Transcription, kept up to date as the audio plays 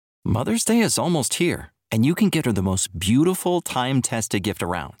Mother's Day is almost here, and you can get her the most beautiful time-tested gift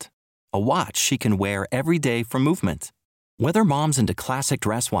around. A watch she can wear every day from Movement. Whether mom's into classic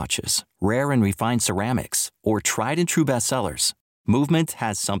dress watches, rare and refined ceramics, or tried and true bestsellers, Movement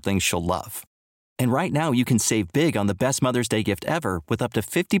has something she'll love. And right now you can save big on the best Mother's Day gift ever with up to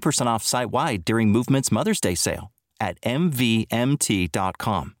 50% off site-wide during Movement's Mother's Day sale at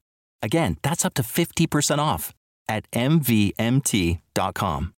MVMT.com. Again, that's up to 50% off at MVMT.com.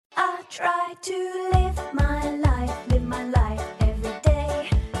 I try to live my life every day.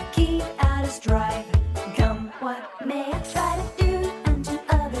 Keep out of strife, come what may. I try to do unto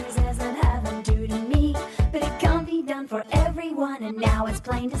others as I'd have them do to me. But it can't be done for everyone, and now it's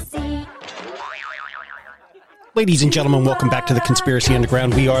plain to see. Ladies and gentlemen, welcome back to the Conspiracy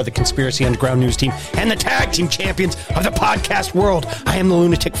Underground. We are the Conspiracy Underground News Team and the tag team champions of the podcast world. I am the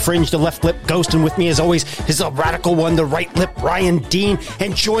lunatic fringe, the left lip ghost, and with me as always is the radical one, the right lip, Ryan Dean.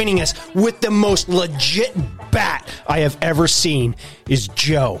 And joining us with the most legit bat I have ever seen is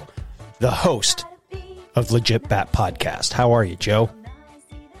Joe, the host of Legit Bat Podcast. How are you, Joe?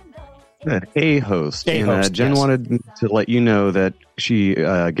 A host. And Jen wanted to let you know that she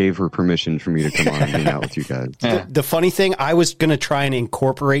gave her permission for me to come on and hang out with you guys. The funny thing, I was going to try and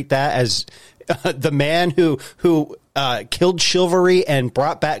incorporate that as the man who killed chivalry and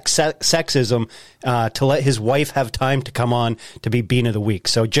brought back sexism to let his wife have time to come on to be Bean of the Week.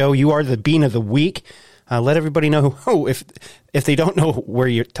 So, Joe, you are the Bean of the Week. Let everybody know if they don't know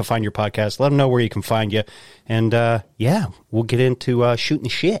where to find your podcast, let them know where you can find you. And, we'll get into shooting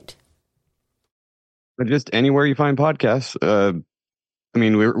shit. But just anywhere you find podcasts. I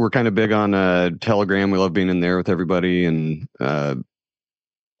mean, we're kind of big on Telegram. We love being in there with everybody, and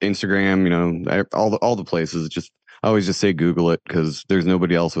Instagram. You know, all the places. Just I always just say Google it because there's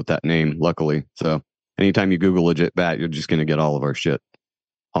nobody else with that name. Luckily, so anytime you Google Legit Bat, you're just going to get all of our shit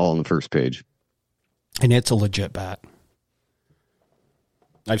all on the first page. And it's a legit bat.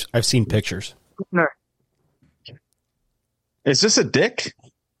 I've seen pictures. Is this a dick?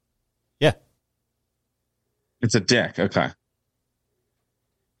 Yeah. It's a dick. Okay.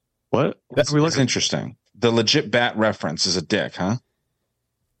 What? That's interesting. The Legit Bat reference is a dick, huh?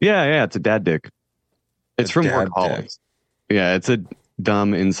 Yeah. It's a dad dick. It's from Workaholics. Yeah, it's a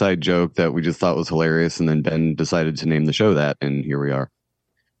dumb inside joke that we just thought was hilarious, and then Ben decided to name the show that, and here we are.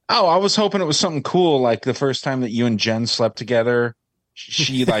 Oh, I was hoping it was something cool, like the first time that you and Jen slept together.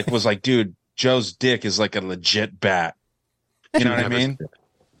 She was like, dude, Joe's dick is like a legit bat. You know what I mean?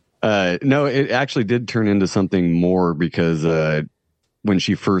 No, it actually did turn into something more because when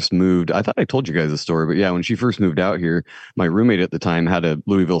she first moved, I thought I told you guys the story, but yeah, when she first moved out here, my roommate at the time had a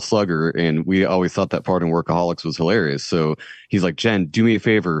Louisville Slugger, and we always thought that part in Workaholics was hilarious. So he's like, Jen, do me a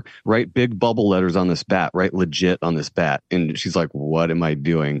favor, write big bubble letters on this bat, write legit on this bat. And she's like, what am I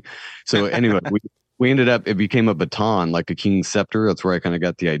doing? So anyway, we ended up, it became a baton, like a king's scepter. That's where I kind of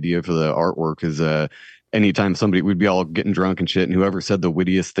got the idea for the artwork is, anytime we'd be all getting drunk and shit, and whoever said the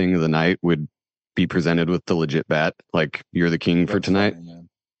wittiest thing of the night would be presented with the legit bat, like you're the king for tonight. Funny, yeah.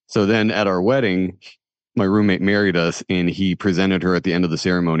 So then at our wedding, my roommate married us, and he presented her at the end of the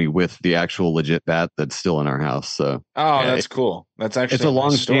ceremony with the actual legit bat that's still in our house. So that's cool. That's actually it's a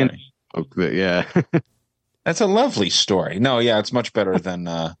long story. Yeah, that's a lovely story. No, yeah, it's much better than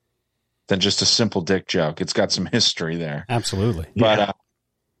just a simple dick joke. It's got some history there. Absolutely. But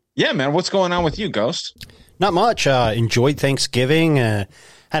yeah, man, what's going on with you, Ghost? Not much. Enjoyed Thanksgiving.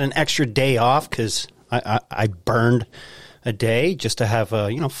 Had an extra day off because I burned a day just to have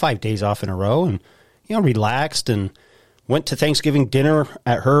 5 days off in a row, and relaxed and went to Thanksgiving dinner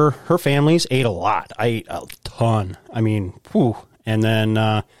at her family's. Ate a lot. I ate a ton. I mean, whew. And then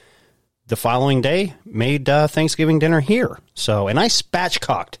the following day made Thanksgiving dinner here. So, and I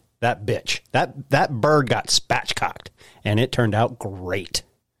spatchcocked that bitch. That bird got spatchcocked, and it turned out great.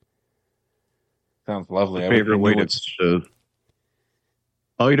 Sounds lovely. Favorite way to.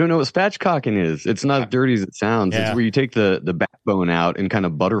 Oh, you don't know what spatchcocking is? It's not as dirty as it sounds. Yeah. It's where you take the backbone out and kind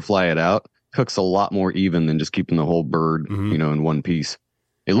of butterfly it out. Cooks a lot more even than just keeping the whole bird, in one piece.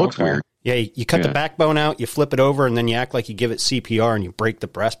 It looks weird. Yeah, you cut the backbone out, you flip it over, and then you act like you give it CPR, and you break the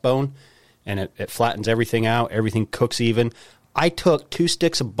breastbone, and it flattens everything out. Everything cooks even. I took 2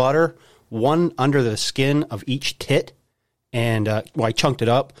 sticks of butter, one under the skin of each tit, and I chunked it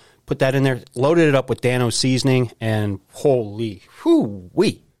up. Put that in there, loaded it up with Dano's seasoning, and holy,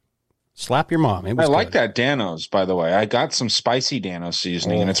 whoo-wee. Slap your mom. It was like that Dano's, by the way. I got some spicy Dano's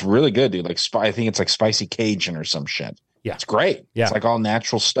seasoning, and it's really good, dude. I think it's like spicy Cajun or some shit. Yeah. It's great. Yeah. It's like all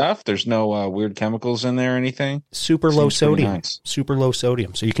natural stuff. There's no weird chemicals in there or anything. Super low sodium. Nice. Super low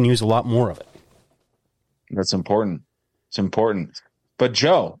sodium, so you can use a lot more of it. That's important. It's important. But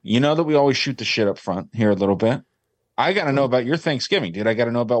Joe, you know that we always shoot the shit up front here a little bit. I got to know about your Thanksgiving, dude. I got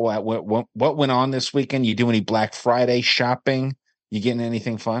to know about what went on this weekend. You do any Black Friday shopping? You getting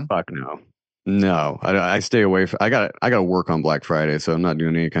anything fun? Fuck no. No, I stay away from. I got to work on Black Friday, so I'm not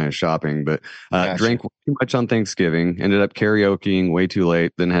doing any kind of shopping. But Gotcha. drank too much on Thanksgiving. Ended up karaokeing way too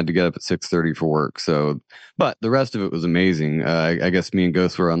late. Then had to get up at 6:30 for work. So, but the rest of it was amazing. I guess me and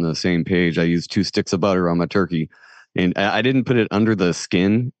Ghost were on the same page. I used 2 sticks of butter on my turkey, and I didn't put it under the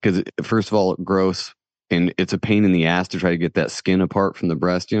skin because first of all, it's gross and it's a pain in the ass to try to get that skin apart from the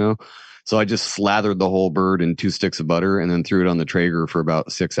breast. So I just slathered the whole bird in 2 sticks of butter and then threw it on the Traeger for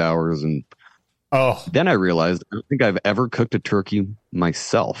about 6 hours and. Oh, Then I realized I don't think I've ever cooked a turkey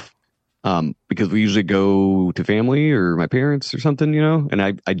myself because we usually go to family or my parents or something, and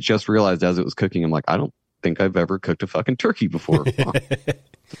I just realized as it was cooking, I'm like, I don't think I've ever cooked a fucking turkey before.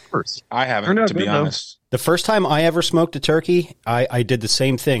 First. I haven't, to be honest. the first time I ever smoked a turkey, I did the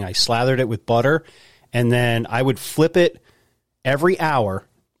same thing. I slathered it with butter, and then I would flip it every hour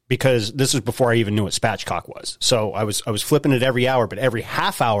because this was before I even knew what spatchcock was. So I was flipping it every hour, but every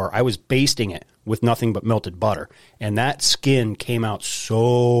half hour I was basting it with nothing but melted butter. And that skin came out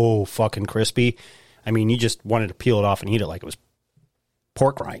so fucking crispy. I mean, you just wanted to peel it off and eat it like it was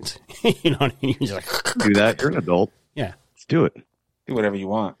pork rinds. You know what I mean? You're just like, Do that. You're an adult. yeah. Let's do it. Do whatever you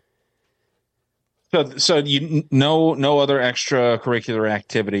want. So you no other extracurricular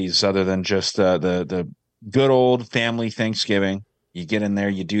activities other than just the good old family Thanksgiving. You get in there,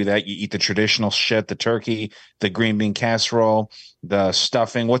 you do that, you eat the traditional shit, the turkey, the green bean casserole, the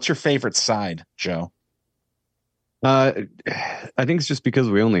stuffing. What's your favorite side, Joe? I think it's just because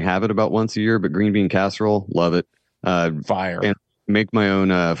we only have it about once a year, but green bean casserole, love it. Fire. And make my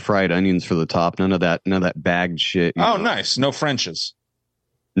own fried onions for the top. None of that bagged shit. Oh, nice. No Frenches.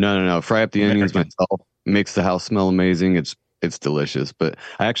 No. Fry up the onions myself. Makes the house smell amazing. It's delicious. But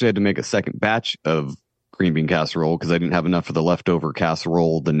I actually had to make a second batch of green bean casserole because I didn't have enough of the leftover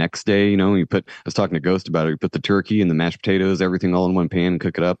casserole the next day. I was talking to Ghost about it. You put the turkey and the mashed potatoes, everything all in one pan, and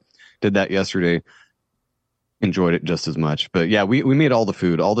cook it up. Did that yesterday. Enjoyed it just as much. But yeah, we made all the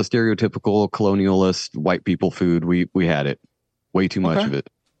food, all the stereotypical colonialist white people food. We had it. Way too much of it.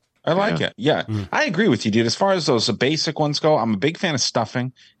 I like it. Yeah. I agree with you, dude. As far as those basic ones go, I'm a big fan of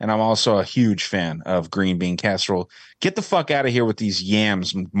stuffing, and I'm also a huge fan of green bean casserole. Get the fuck out of here with these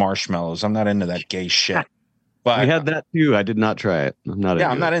yams and marshmallows. I'm not into that gay shit. But I had that too. I did not try it. I'm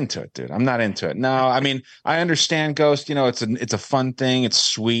not into it, dude. I'm not into it. No, I mean, I understand Ghost, it's a fun thing. It's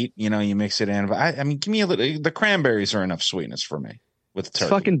sweet, you mix it in. But I mean, give me a little, the cranberries are enough sweetness for me. With turkey. It's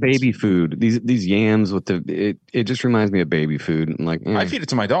fucking baby food. These yams with it just reminds me of baby food. I'm like, I feed it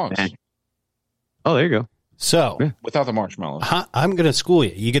to my dogs. Oh, there you go. So without the marshmallows. I'm going to school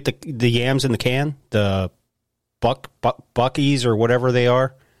you. You get the yams in the can, the Buckies or whatever they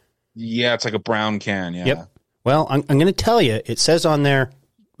are. Yeah, it's like a brown can. Yeah. Yep. Well, I'm going to tell you, it says on there,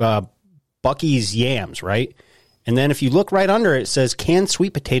 Bucky's yams, right? And then if you look right under it, it says canned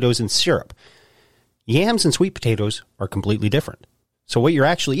sweet potatoes and syrup. Yams and sweet potatoes are completely different. So what you're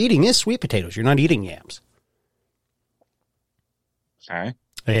actually eating is sweet potatoes. You're not eating yams. Okay.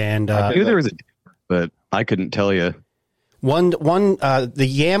 And I knew there was a difference, but I couldn't tell you. The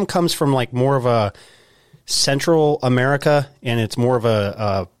yam comes from like more of a Central America, and it's more of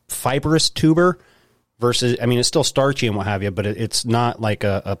a fibrous tuber versus, I mean, it's still starchy and what have you, but it's not like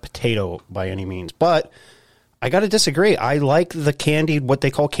a potato by any means. But I got to disagree. I like the what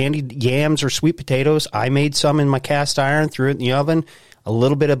they call candied yams or sweet potatoes. I made some in my cast iron, threw it in the oven, a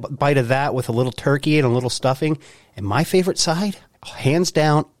little bit of bite of that with a little turkey and a little stuffing. And my favorite side, hands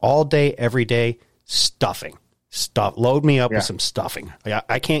down, all day, every day, stuffing. Load me up with some stuffing.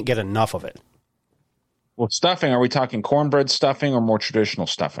 I can't get enough of it. Well, stuffing, are we talking cornbread stuffing or more traditional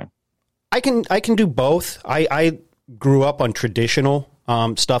stuffing? I can do both. I grew up on traditional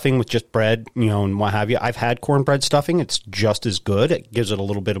stuffing with just bread, and what have you. I've had cornbread stuffing. It's just as good. It gives it a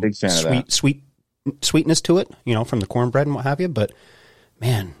little bit of sweetness to it, from the cornbread and what have you. But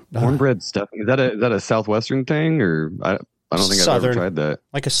man, cornbread stuffing, is that a Southwestern thing, or I don't think I've ever tried that.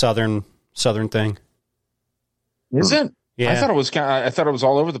 Like a southern thing. Is it? Yeah. I thought it was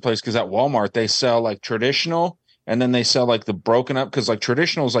all over the place because at Walmart they sell like traditional, and then they sell like the broken up, because like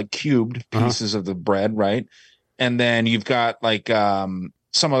traditional is like cubed pieces of the bread, right? And then you've got like some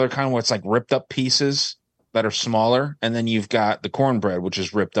other kind where it's like ripped up pieces that are smaller. And then you've got the cornbread, which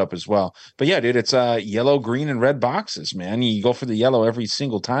is ripped up as well. But yeah, dude, it's yellow, green, and red boxes, man. You go for the yellow every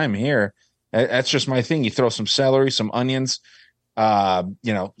single time here. That's just my thing. You throw some celery, some onions,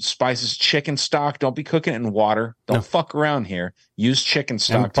 spices, chicken stock. Don't be cooking it in water. Don't fuck around here. Use chicken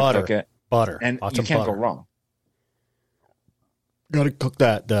stock to cook it. Butter. And you can't go wrong. Got to cook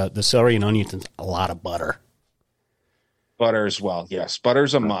the celery and onions in a lot of butter. Butter as well. Yes,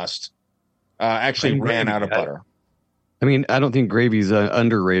 butter's a must. Actually, ran out of butter. I mean, I don't think gravy's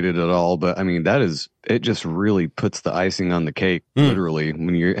underrated at all, but I mean, it just really puts the icing on the cake, literally. When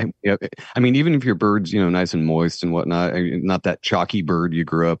I mean, even if your bird's, nice and moist and whatnot, not that chalky bird you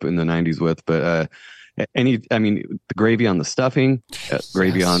grew up in the 90s with, but the gravy on the stuffing,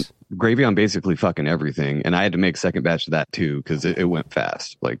 gravy on basically fucking everything. And I had to make second batch of that too, because it went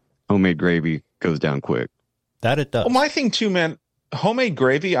fast. Like homemade gravy goes down quick. That it does. Well, my thing too, man, homemade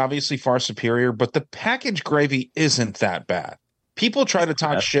gravy, obviously far superior, but the packaged gravy isn't that bad. People try to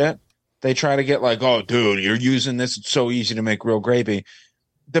talk shit. They try to get like, oh, dude, you're using this. It's so easy to make real gravy.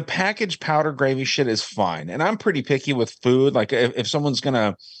 The packaged powder gravy shit is fine. And I'm pretty picky with food. Like if someone's going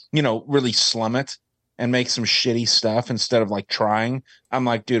to, really slum it and make some shitty stuff instead of like trying, I'm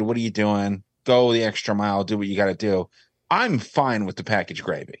like, dude, what are you doing? Go the extra mile. Do what you got to do. I'm fine with the packaged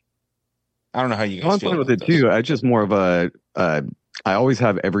gravy. I don't know how you guys feel. I'm fine with it too. I just more of I always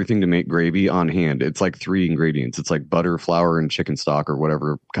have everything to make gravy on hand. It's like 3 ingredients. It's like butter, flour, and chicken stock or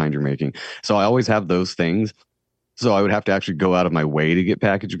whatever kind you're making. So I always have those things. So I would have to actually go out of my way to get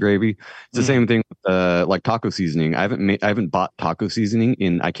packaged gravy. It's the same thing with like taco seasoning. I haven't bought taco seasoning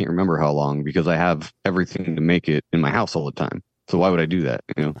in I can't remember how long because I have everything to make it in my house all the time. So why would I do that?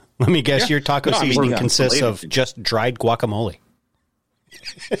 Let me guess, your taco seasoning consists of just dried guacamole.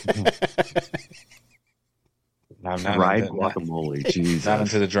 Dried guacamole. Jesus. Not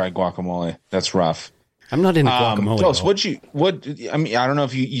into the dried guacamole. That's rough. I'm not into guacamole. Close. I mean, I don't know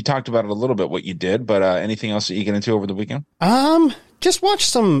if you talked about it a little bit, what you did, but anything else that you get into over the weekend? Just watched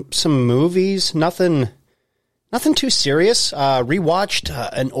some movies. Nothing too serious.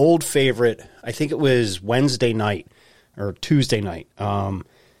 Rewatched an old favorite. I think it was Wednesday night or Tuesday night.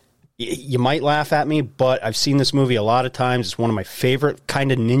 You might laugh at me, but I've seen this movie a lot of times. It's one of my favorite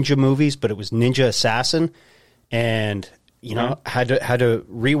kind of ninja movies, but it was Ninja Assassin. And, had to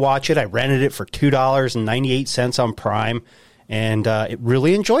rewatch it. I rented it for $2.98 on Prime. And it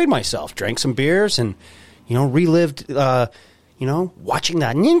really enjoyed myself. Drank some beers and, relived, watching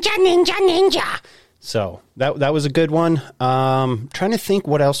that ninja. So that was a good one. Trying to think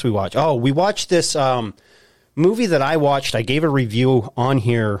what else we watched. Oh, we watched this movie that I watched. I gave a review on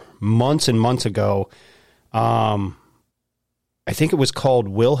here months and months ago. I think it was called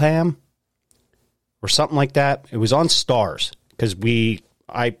Wilhelm or something like that. It was on Stars because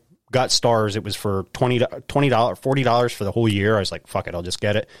I got Stars. It was for $20, $40 for the whole year. I was like, fuck it, I'll just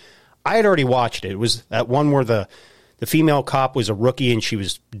get it. I had already watched it. It was that one where the female cop was a rookie and she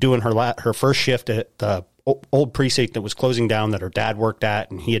was doing her first shift at the old precinct that was closing down that her dad worked at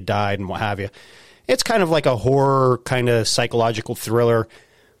and he had died and what have you. It's kind of like a horror kind of psychological thriller,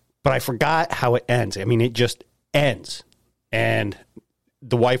 but I forgot how it ends. I mean, it just ends. And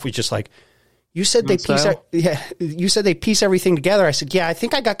the wife was just like, you said they piece everything together. I said, yeah, I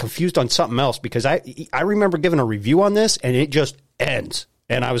think I got confused on something else because I remember giving a review on this and it just ends.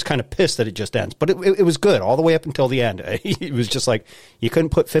 And I was kind of pissed that it just ends, but it was good all the way up until the end. It was just like, you couldn't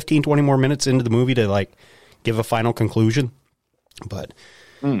put 15, 20 more minutes into the movie to like give a final conclusion. But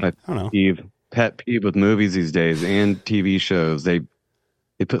I don't know. Pet peeve with movies these days and TV shows. They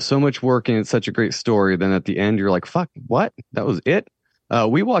put so much work in. It's such a great story. Then at the end, you're like, fuck, what? That was it?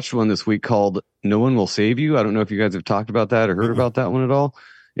 We watched one this week called No One Will Save You. I don't know if you guys have talked about that or heard about that one at all.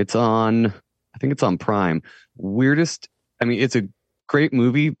 It's on, I think it's on Prime. It's a great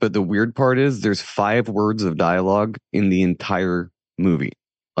movie, but the weird part is there's 5 words of dialogue in the entire movie.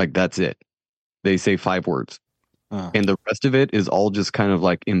 Like, that's it. They say 5 words. And the rest of it is all just kind of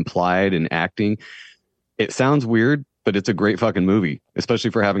like implied and acting. It sounds weird, but it's a great fucking movie, especially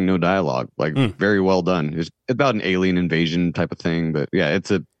for having no dialogue. Like, very well done. It's about an alien invasion type of thing, but yeah, it's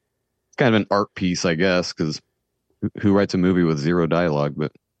kind of an art piece, I guess, because who writes a movie with 0 dialogue?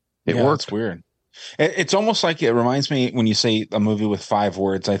 But it works. It's weird. It's almost like it reminds me when you say a movie with 5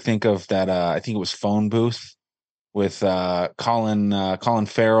 words. I think of that. I think it was Phone Booth with Colin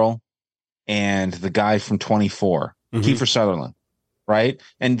Farrell and the guy from 24, Kiefer Sutherland. Right.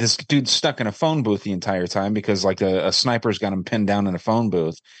 And this dude's stuck in a phone booth the entire time because like a sniper's got him pinned down in a phone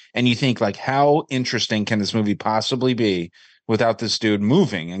booth. And you think like, how interesting can this movie possibly be without this dude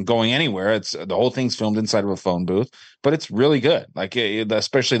moving and going anywhere? It's the whole thing's filmed inside of a phone booth, but it's really good. Like,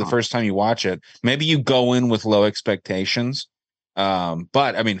 especially the first time you watch it, maybe you go in with low expectations. But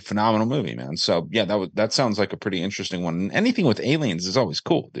I mean, phenomenal movie, man. So yeah, that sounds like a pretty interesting one. And anything with aliens is always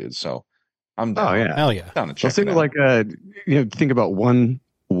cool, dude. So I'm down. Oh yeah, hell yeah. Down to check it out. Like think about one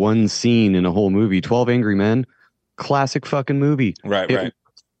one scene in a whole movie. 12 Angry Men, classic fucking movie. Right.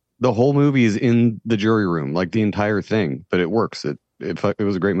 the whole movie is in the jury room, like the entire thing, but it works. It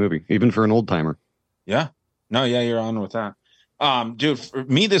was a great movie, even for an old timer. Yeah. No, yeah, you're on with that. Dude, for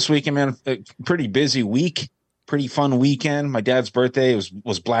me this weekend, man, a pretty busy week, pretty fun weekend. My dad's birthday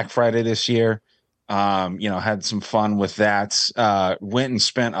was Black Friday this year. Had some fun with that. Went and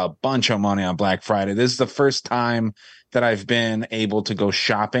spent a bunch of money on Black Friday. This is the first time that I've been able to go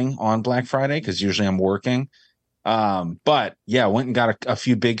shopping on Black Friday because usually I'm working. But yeah, went and got a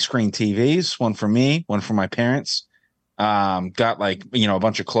few big screen TVs, one for me, one for my parents. Got a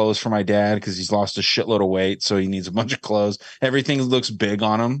bunch of clothes for my dad because he's lost a shitload of weight, so he needs a bunch of clothes. Everything looks big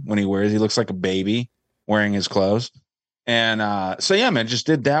on him when he wears. He looks like a baby wearing his clothes. And so yeah, man, just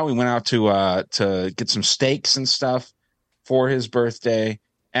did that. We went out to get some steaks and stuff for his birthday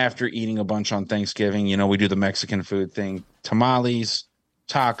after eating a bunch on Thanksgiving. We do the Mexican food thing: tamales,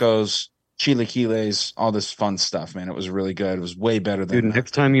 tacos, chilaquiles, all this fun stuff, man. It was really good. It was way better than Dude,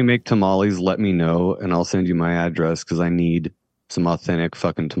 next time you make tamales, let me know and I'll send you my address because I need some authentic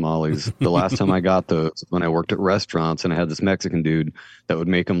fucking tamales. The last time I got those when I worked at restaurants and I had this Mexican dude that would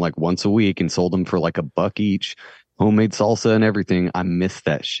make them like once a week and sold them for like $1 each. Homemade salsa and everything. I miss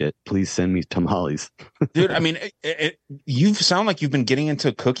that shit. Please send me tamales. Dude, I mean, you sound like you've been getting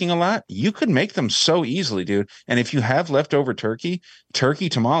into cooking a lot. You could make them so easily, dude. And if you have leftover turkey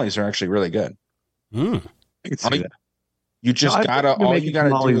tamales are actually really good. Mm. You just all you gotta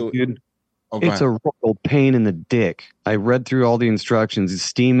do. Dude, it's a royal pain in the dick. I read through all the instructions. It's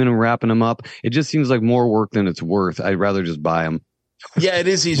steaming and wrapping them up. It just seems like more work than it's worth. I'd rather just buy them. Yeah, it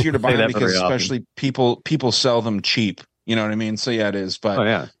is easier to buy them because often. especially people sell them cheap. You know what I mean? So yeah, it is.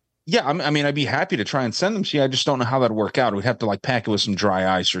 But yeah, I mean, I'd be happy to try and send them to you. I just don't know how that'd work out. We'd have to pack it with some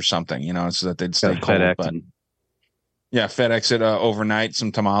dry ice or something, so that they'd stay cold. FedEx. But yeah, FedEx it overnight.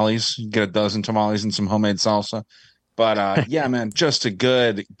 Some tamales, get a dozen tamales and some homemade salsa. But yeah, man, just a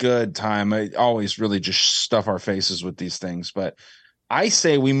good time. I always really just stuff our faces with these things, but. I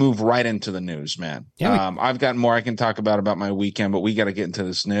say we move right into the news, man. Yeah, I've got more I can talk about my weekend, but we got to get into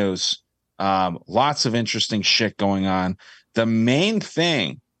this news. Lots of interesting shit going on. The main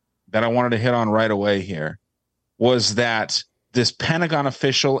thing that I wanted to hit on right away here was that this Pentagon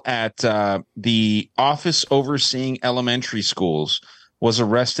official at the office overseeing elementary schools was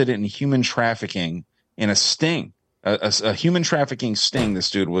arrested in human trafficking in a sting, a human trafficking sting this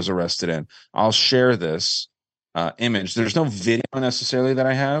dude was arrested in. I'll share this. Image. There's no video necessarily that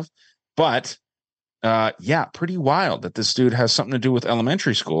I have, but yeah, pretty wild that this dude has something to do with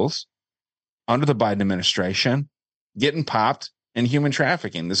elementary schools under the Biden administration, getting popped in human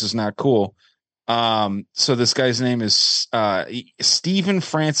trafficking. This is not cool. So this guy's name is Stephen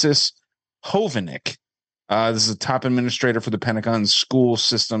Francis Hovenick. This is a top administrator for the Pentagon school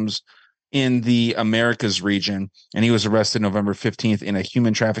systems in the Americas region, and he was arrested November 15th in a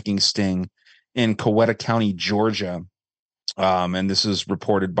human trafficking sting in Coweta County, Georgia. And this is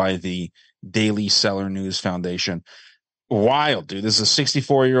reported by the Daily Seller News Foundation. Wild, dude. This is a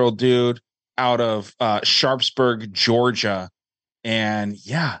 64-year-old dude out of Sharpsburg, Georgia. And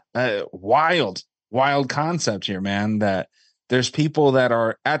yeah, wild concept here, man, that there's people that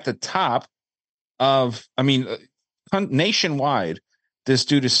are at the top of, nationwide, this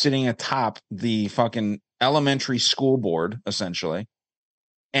dude is sitting atop the fucking elementary school board, essentially.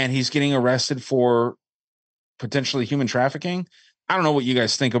 And he's getting arrested for potentially human trafficking. I don't know what you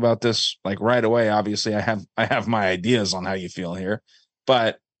guys think about this. Right away, obviously, I have my ideas on how you feel here.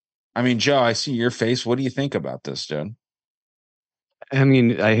 But I mean, Joe, I see your face. What do you think about this, dude? I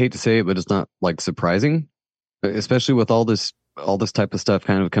mean, I hate to say it, but it's not surprising, especially with all this type of stuff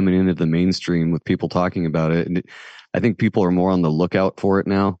kind of coming into the mainstream with people talking about it. And I think people are more on the lookout for it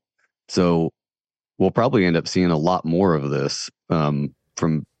now. So we'll probably end up seeing a lot more of this.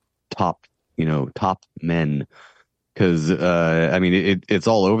 From top men, because it's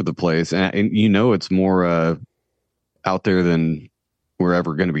all over the place, and it's more out there than we're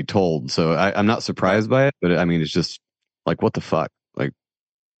ever going to be told. So I'm not surprised by it, but it's just what the fuck?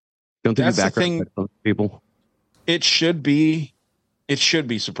 Don't think background people. It should be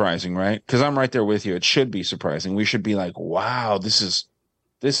surprising, right? Because I'm right there with you. It should be surprising. We should be like, wow, this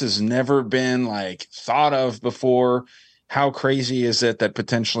has never been thought of before. How crazy is it that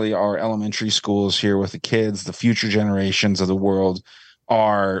potentially our elementary schools here with the kids, the future generations of the world,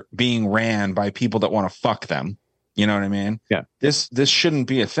 are being ran by people that want to fuck them? You know what I mean? Yeah. This shouldn't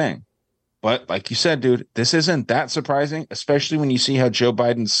be a thing. But like you said, dude, this isn't that surprising, especially when you see how Joe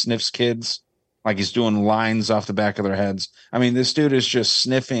Biden sniffs kids, like he's doing lines off the back of their heads. I mean, this dude is just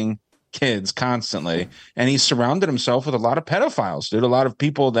sniffing kids constantly, and he's surrounded himself with a lot of pedophiles, dude, a lot of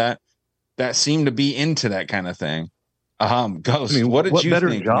people that seem to be into that kind of thing. Ghost, I mean, what did what you better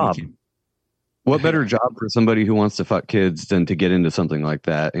think? when you job? came- What better job for somebody who wants to fuck kids than to get into something like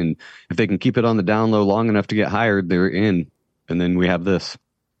that? And if they can keep it on the down low long enough to get hired, they're in. And then we have this.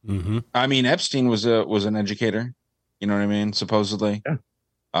 Mm-hmm. I mean, Epstein was an educator. You know what I mean? Supposedly. Yeah.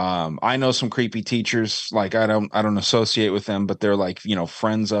 I know some creepy teachers. Like I don't associate with them, but they're like,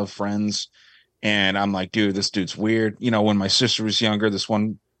 friends of friends. And I'm like, dude, this dude's weird. When my sister was younger, this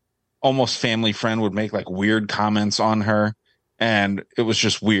one almost family friend would make like weird comments on her. And it was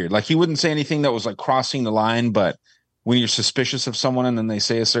just weird. Like he wouldn't say anything that was like crossing the line, but when you're suspicious of someone and then they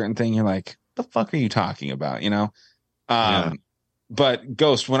say a certain thing, you're like, the fuck are you talking about? Yeah. But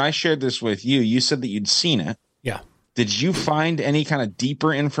Ghost, when I shared this with you, you said that you'd seen it. Yeah. Did you find any kind of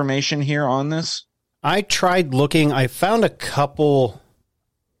deeper information here on this? I tried looking. I found a couple.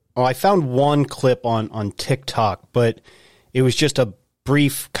 Oh, I found one clip on TikTok, but it was just a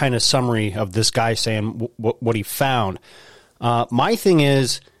brief kind of summary of this guy saying what he found. My thing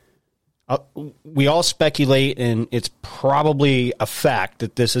is, we all speculate, and it's probably a fact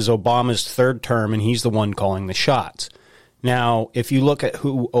that this is Obama's third term, and he's the one calling the shots. Now, if you look at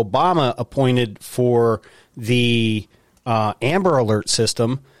who Obama appointed for the Amber Alert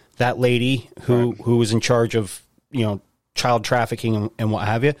system, that lady who was in charge of child trafficking and what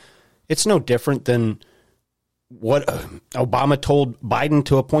have you, it's no different than what Obama told Biden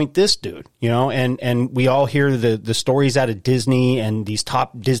to appoint this dude, and we all hear the stories out of Disney and these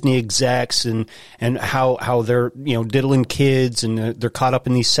top Disney execs and how they're, diddling kids and they're caught up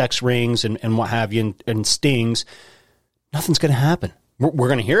in these sex rings and what have you and stings. Nothing's going to happen. We're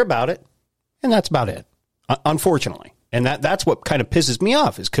going to hear about it, and that's about it, unfortunately. And that's what kind of pisses me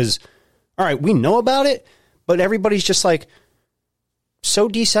off is because, all right, we know about it, but everybody's just like, so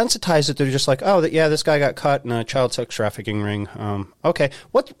desensitized that they're just like, oh, yeah, this guy got caught in a child sex trafficking ring. Okay,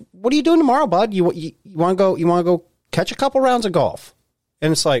 what are you doing tomorrow, bud? You want to go catch a couple rounds of golf?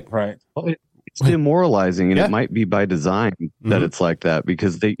 And it's like, right. Well, it's demoralizing, and Yeah. it might be by design that it's like that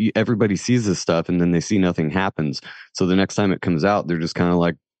because everybody sees this stuff and then they see nothing happens. So the next time it comes out, they're just kind of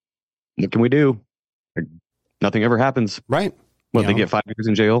like, what can we do? Like, nothing ever happens. right? What, they get 5 years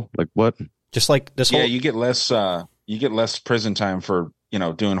in jail? Like what? Just like this whole Yeah, you get less prison time for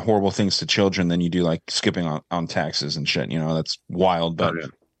doing horrible things to children than you do like skipping on taxes and shit. That's wild. But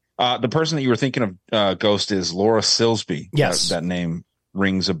the person that you were thinking of, Ghost, is Laura Silsby. Yes. That name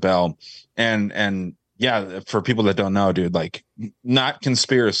rings a bell. And yeah, for people that don't know, dude, like not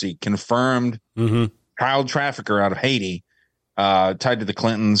conspiracy, confirmed child trafficker out of Haiti, tied to the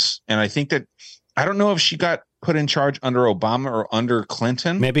Clintons. And I think that I don't know if she got put in charge under Obama or under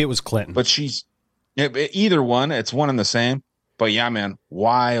Clinton. maybe it was Clinton, But she's either one. It's one and the same. But yeah, man,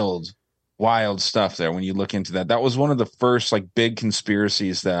 wild stuff there when you look into that. That was one of the first like big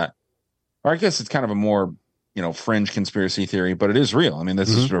conspiracies that, or I guess it's kind of a more, fringe conspiracy theory, but it is real. I mean, this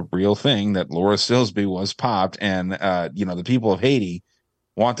is a real thing that Laura Silsby was popped, and the people of Haiti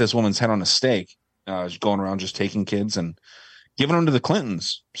want this woman's head on a stake, going around just taking kids and giving them to the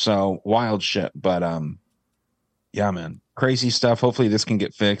Clintons. So wild shit. But yeah, man, crazy stuff. Hopefully this can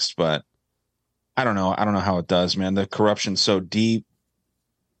get fixed, but I don't know how it does, man. The corruption's so deep.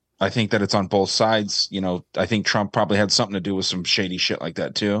 I think that it's on both sides. I think Trump probably had something to do with some shady shit like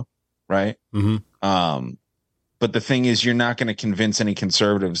that too, right? But the thing is, you're not going to convince any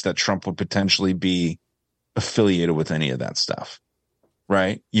conservatives that Trump would potentially be affiliated with any of that stuff,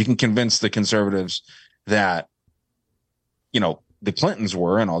 right? You can convince the conservatives that, the Clintons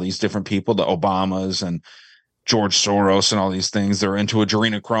were and all these different people, the Obamas and George Soros and all these things. They're into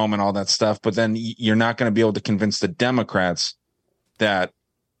adrenochrome and all that stuff. But then you're not going to be able to convince the Democrats that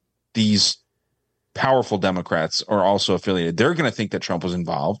these powerful Democrats are also affiliated. They're going to think that Trump was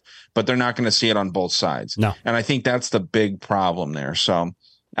involved, but they're not going to see it on both sides. No. And I think that's the big problem there. So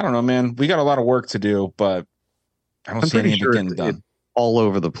I don't know, man. We got a lot of work to do, but I don't see any of it getting done. All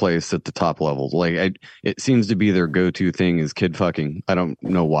over the place at the top levels. Like it seems to be their go-to thing is kid fucking. I don't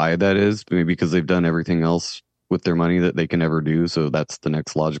know why that is. Maybe because they've done everything else with their money that they can never do. So that's the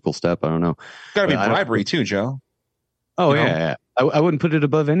next logical step. I don't know. Got to be bribery too, Joe. Oh, yeah. I wouldn't put it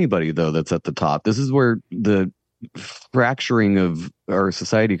above anybody, though, that's at the top. This is where the fracturing of our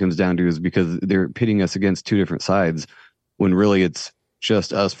society comes down to, is because they're pitting us against two different sides when really it's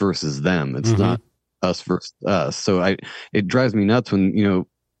just us versus them. It's not us versus us. So it drives me nuts when,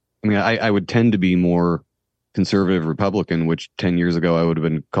 I would tend to be more conservative Republican, which 10 years ago I would have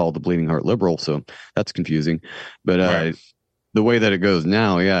been called the bleeding heart liberal. So that's confusing. But the way that it goes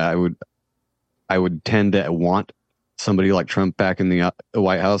now, yeah, I would tend to want somebody like Trump back in the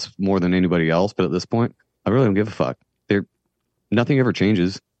White House more than anybody else. But at this point, I really don't give a fuck. Nothing ever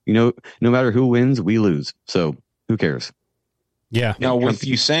changes. No matter who wins, we lose. So Who cares? Yeah. Now, with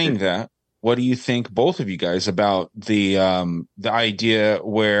you saying that, what do you think, both of you guys, about the idea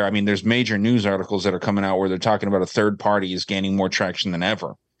where, I mean, there's major news articles that are coming out where they're talking about a third party is gaining more traction than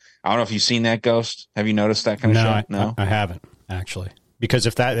ever. I don't know if you've seen that, Ghost. Have you noticed that kind of shit? No, I haven't actually, because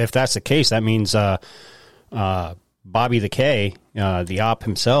if that's the case, that means Bobby the K, the op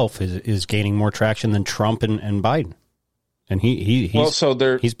himself, is gaining more traction than Trump and Biden, and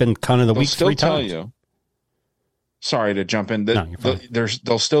he's been kind of the week three times. Sorry to jump in. No, you're fine.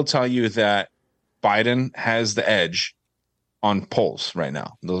 They'll still tell you that Biden has the edge on polls right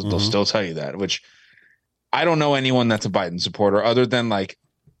now. They'll still tell you that, which I don't know anyone that's a Biden supporter other than like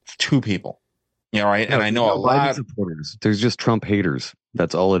two people. Yeah, right. And I know a lot of supporters. There's just Trump haters.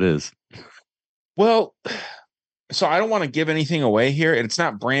 That's all it is. Well, so I don't want to give anything away here, and it's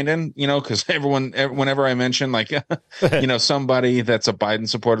not Brandon, because whenever I mention like, somebody that's a Biden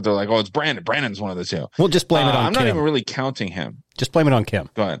supporter, they're like, "Oh, it's Brandon. Brandon's one of the two." We'll just blame it on I'm Kim. not even really counting him. Just blame it on Kim.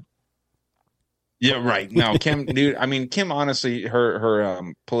 Go ahead. Yeah, right. No, Kim, dude. I mean, Kim. Honestly,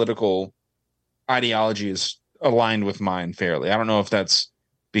 her political ideology is aligned with mine fairly. I don't know if that's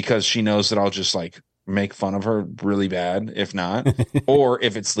because she knows that I'll just like make fun of her really bad, if not, or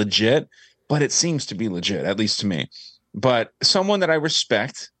if it's legit. But it seems to be legit, at least to me. But someone that I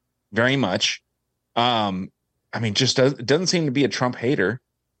respect very much, just doesn't seem to be a Trump hater.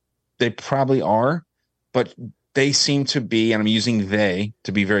 They probably are, but they seem to be, and I'm using they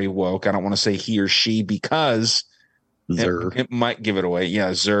to be very woke. I don't want to say he or she because it might give it away. Yeah,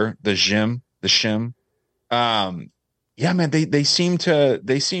 the shim. Yeah, man, they seem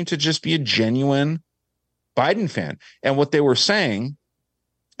to just be a genuine Biden fan. And what they were saying,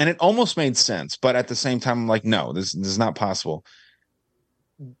 and it almost made sense, but at the same time, I'm like, no, this is not possible.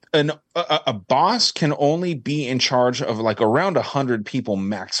 A boss can only be in charge of like around 100 people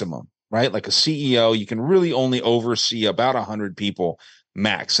maximum, right? Like a CEO, you can really only oversee about 100 people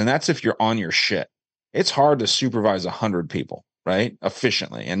max. And that's if you're on your shit. It's hard to supervise 100 people, right?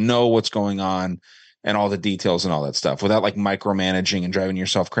 Efficiently and know what's going on and all the details and all that stuff without like micromanaging and driving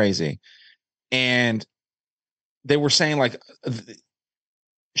yourself crazy. And they were saying like,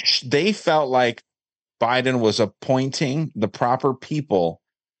 they felt like Biden was appointing the proper people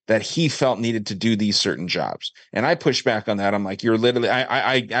that he felt needed to do these certain jobs. And I pushed back on that. I'm like, you're literally,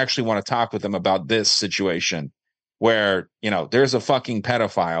 I actually want to talk with them about this situation where, there's a fucking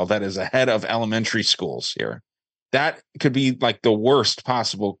pedophile that is a head of elementary schools here. That could be like the worst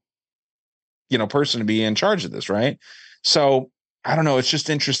possible, person to be in charge of this. Right. So I don't know. It's just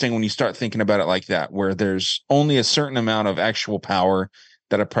interesting when you start thinking about it like that, where there's only a certain amount of actual power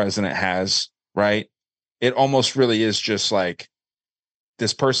that a president has, right? It almost really is just like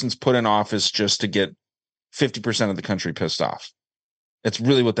this person's put in office just to get 50% of the country pissed off. It's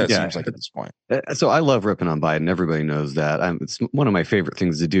really what that seems like at this point. So I love ripping on Biden. Everybody knows that. It's one of my favorite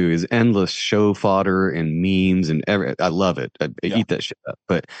things to do is endless show fodder and memes and I love it. I eat that shit up.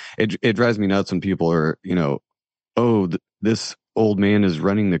 But it drives me nuts when people are, this old man is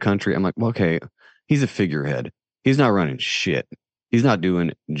running the country. I'm like, well, okay, he's a figurehead. He's not running shit. He's not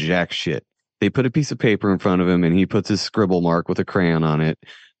doing jack shit. They put a piece of paper in front of him and he puts his scribble mark with a crayon on it.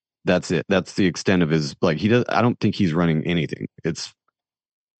 That's it. That's the extent of his, I don't think he's running anything. It's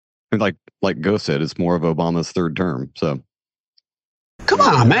like Ghost said, it's more of Obama's third term. So come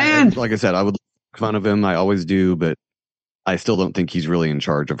on, man. Like I said, I would make fun of him. I always do, but I still don't think he's really in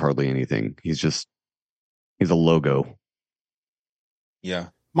charge of hardly anything. He's a logo. Yeah.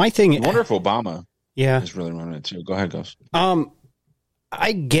 My thing, I wonder if Obama is really running it too. Go ahead, Ghost.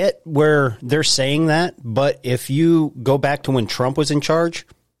 I get where they're saying that, but if you go back to when Trump was in charge,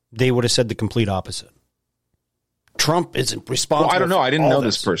 they would have said the complete opposite. Trump isn't responsible. Well, I don't know. I didn't know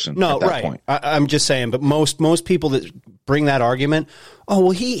this person. No, at that right. point. I'm just saying, but most people that bring that argument, oh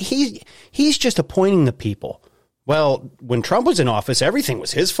well, he's just appointing the people. Well, when Trump was in office, everything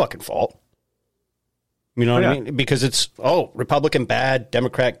was his fucking fault. You know what I mean? Because it's Republican bad,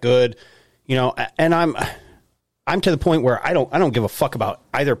 Democrat good. And I'm to the point where I don't give a fuck about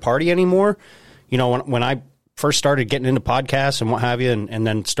either party anymore. When I first started getting into podcasts and what have you, and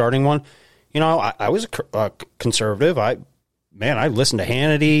then starting one, I was a conservative. I listened to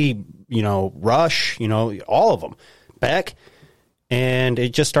Hannity, Rush, all of them, Beck, and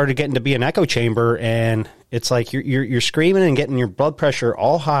it just started getting to be an echo chamber. And it's like you're screaming and getting your blood pressure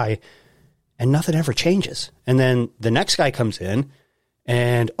all high, and nothing ever changes. And then the next guy comes in.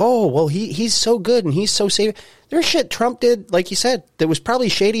 And, he's so good and he's so safe. There's shit Trump did, like you said, that was probably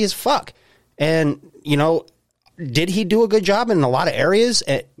shady as fuck. And, did he do a good job in a lot of areas?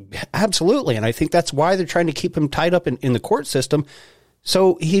 Absolutely. And I think that's why they're trying to keep him tied up in the court system,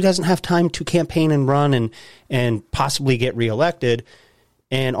 So he doesn't have time to campaign and run and possibly get reelected.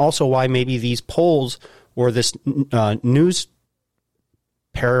 And also why maybe these polls or this news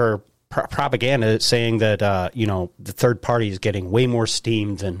propaganda saying that, the third party is getting way more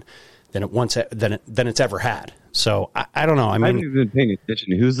steam than it's ever had. So I don't know. I haven't even been paying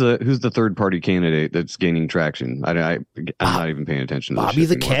attention. Who's the third party candidate that's gaining traction? I'm not even paying attention to Bobby this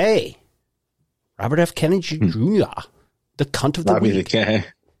the shit anymore. K. Robert F. Kennedy Jr. The cunt of the Bobby the week. K.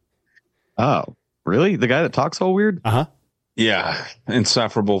 Oh, really? The guy that talks all weird? Uh-huh. Yeah,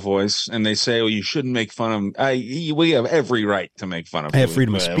 insufferable voice. And they say, well, you shouldn't make fun of we have every right to make fun of I have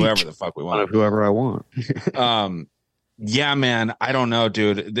freedom of speech. whoever the fuck we One of want. whoever I want. Yeah, man, I don't know,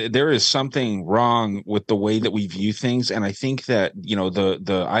 dude. There is something wrong with the way that we view things. And I think that,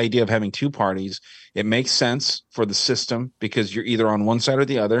 the idea of having two parties, it makes sense for the system because you're either on one side or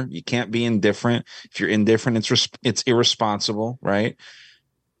the other. You can't be indifferent. If you're indifferent, it's irresponsible, right?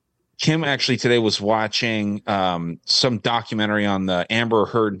 Kim actually today was watching some documentary on the Amber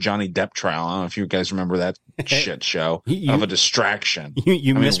Heard Johnny Depp trial. I don't know if you guys remember that shit show of a distraction.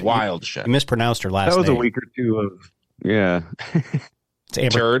 Wild shit. You mispronounced her last name. That was a week or two of, yeah. It's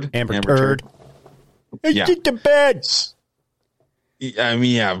Amber Turd. Yeah. It's the bed.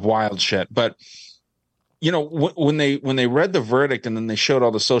 Wild shit. But when they read the verdict and then they showed all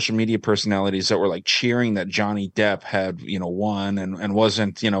the social media personalities that were like cheering that Johnny Depp had won and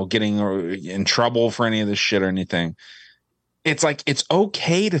wasn't getting in trouble for any of this shit or anything. It's like it's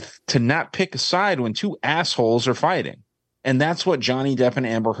okay to not pick a side when two assholes are fighting. And that's what Johnny Depp and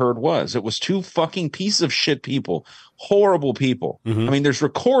Amber Heard was. It was two fucking piece of shit people, horrible people. Mm-hmm. I mean, there's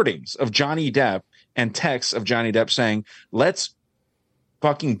recordings of Johnny Depp and texts of Johnny Depp saying, let's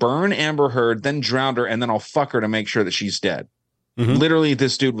fucking burn Amber Heard, then drown her, and then I'll fuck her to make sure that she's dead. Mm-hmm. Literally,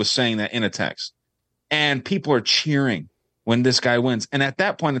 this dude was saying that in a text. And people are cheering when this guy wins. And at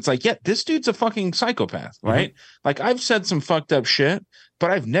that point, it's like, yeah, this dude's a fucking psychopath, right? Mm-hmm. Like, I've said some fucked up shit,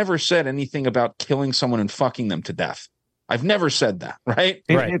 but I've never said anything about killing someone and fucking them to death. I've never said that, right?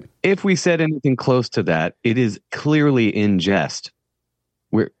 Right. If we said anything close to that, it is clearly in jest.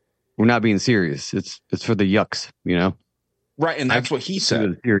 We're not being serious. It's for the yucks, Right, and that's what he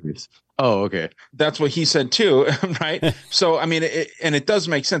said. Serious. Oh, okay. That's what he said too, right? So, I mean, it does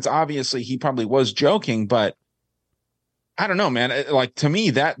make sense. Obviously, he probably was joking, but I don't know, man. Like, to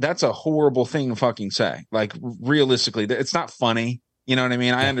me, that's a horrible thing to fucking say. Like, realistically, it's not funny. You know what I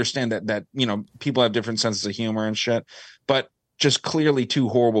mean? I understand that people have different senses of humor and shit, but just clearly two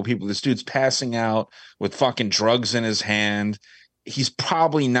horrible people. This dude's passing out with fucking drugs in his hand. He's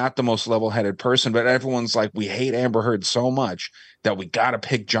probably not the most level-headed person, but everyone's like, we hate Amber Heard so much that we got to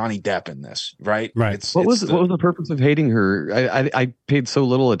pick Johnny Depp in this, right? Right. What was the purpose of hating her? I paid so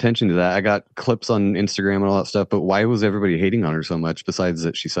little attention to that. I got clips on Instagram and all that stuff, but why was everybody hating on her so much besides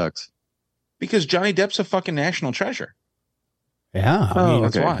that she sucks? Because Johnny Depp's a fucking national treasure. Yeah.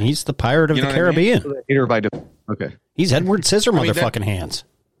 That's why. He's the pirate of the Caribbean. I mean? Okay. He's Edward Scissor motherfucking hands.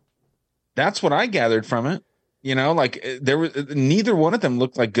 That's what I gathered from it. Neither one of them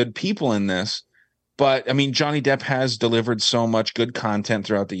looked like good people in this, but I mean, Johnny Depp has delivered so much good content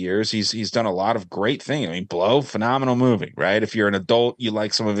throughout the years. He's done a lot of great things. I mean, Blow, phenomenal movie, right? If you're an adult, you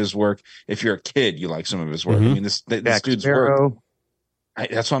like some of his work. If you're a kid, you like some of his work. Mm-hmm. I mean, this dude's work.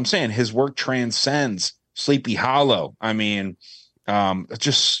 That's what I'm saying. His work transcends Sleepy Hollow. I mean,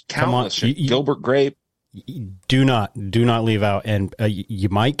 just countless shit. Gilbert Grape. Do not leave out, and you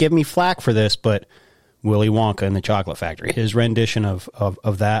might give me flack for this, but Willy Wonka and the Chocolate Factory, his rendition of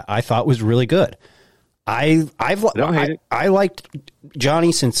that, I thought was really good. I liked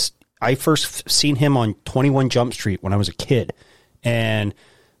Johnny since I first seen him on 21 Jump Street when I was a kid, and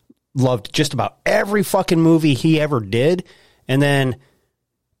loved just about every fucking movie he ever did. And then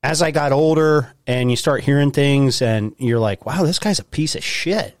as I got older and you start hearing things and you're like, wow, this guy's a piece of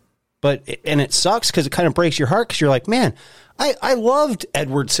shit. And it sucks because it kind of breaks your heart because you're like, man, I loved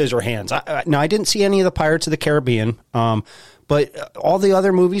Edward Scissorhands. Now, I didn't see any of the Pirates of the Caribbean, but all the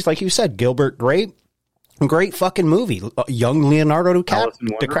other movies, like you said, Gilbert Grape, great fucking movie. Young Leonardo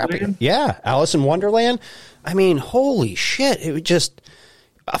DiCaprio. Yeah, Alice in Wonderland. I mean, holy shit. It was just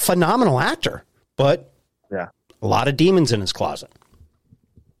a phenomenal actor, but yeah, a lot of demons in his closet.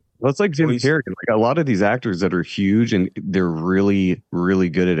 Well, it's like Jim Carrey. Like a lot of these actors that are huge and they're really, really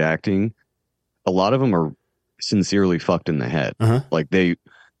good at acting, a lot of them are sincerely fucked in the head. Uh-huh. Like there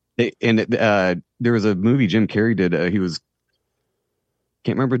was a movie Jim Carrey did.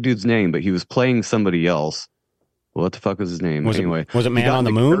 Can't remember the dude's name, but he was playing somebody else. What the fuck was his name? Was it Man on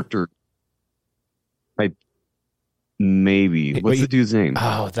the Moon? Maybe. What's the dude's name?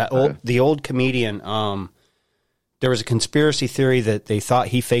 Oh, the old comedian. there was a conspiracy theory that they thought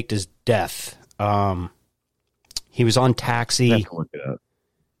he faked his death. He was on Taxi. I have to look it up.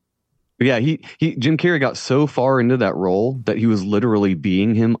 But yeah, he Jim Carrey got so far into that role that he was literally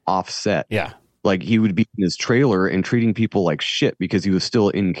being him offset. Yeah. Like he would be in his trailer and treating people like shit because he was still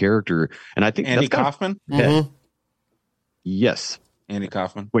in character. And I think Andy that's Kaufman? Mhm. Yes. Andy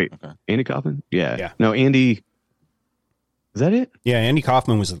Kaufman? Wait, Okay. Andy Kaufman? Yeah. Yeah. No, Andy. Is that it? Yeah, Andy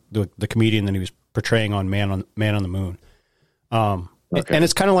Kaufman was the comedian that he was portraying on Man on the Moon. Okay. And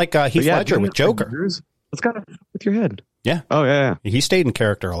it's kind of like Heath Ledger with Joker. It's got to with your head. Yeah. Oh yeah. He stayed in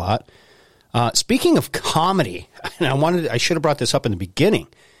character a lot. Speaking of comedy, and I should have brought this up in the beginning.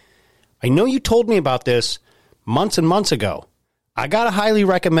 I know you told me about this months and months ago. I got to highly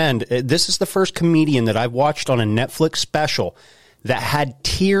recommend. This is the first comedian that I've watched on a Netflix special that had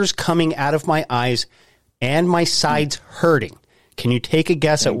tears coming out of my eyes and my sides hurting. Can you take a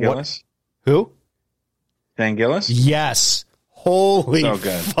guess at what? Who? Dan Gillis? Yes. Holy So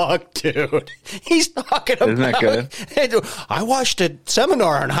good. fuck, dude. He's talking about... Isn't that good? I watched a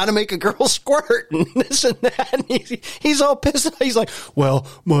seminar on how to make a girl squirt and this and that. And he's all pissed. He's like, well,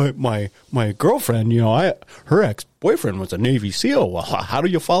 my girlfriend, her ex-boyfriend was a Navy SEAL. Well, how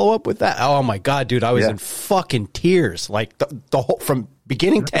do you follow up with that? Oh, my God, dude. I was in fucking tears. Like, the whole... From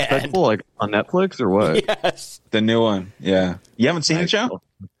beginning to end. Like on Netflix or what? Yes. The new one. Yeah. You haven't seen it, Joe?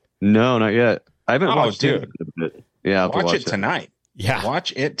 No, not yet. I haven't watched dude. it. Yeah, I'll have to Watch it tonight. Yeah.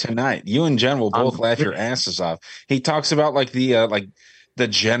 Watch it tonight. You and Jen will both laugh your asses off. He talks about like the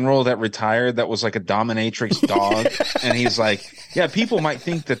general that retired that was like a dominatrix dog. And he's like, yeah, people might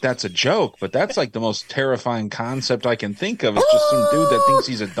think that that's a joke, but that's like the most terrifying concept I can think of. It's just some dude that thinks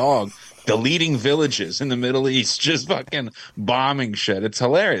he's a dog deleting villages in the Middle East, just fucking bombing shit. It's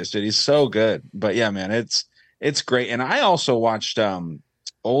hilarious, dude. He's so good. But yeah, man, it's great. And I also watched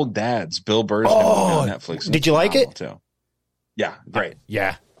Old Dads, Bill Burr's on Netflix. Did you like it? Too. Yeah, great.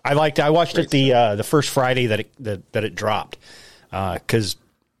 Yeah, I liked it. I watched it the first Friday that it dropped because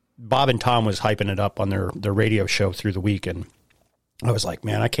Bob and Tom was hyping it up on their radio show through the week, and I was like,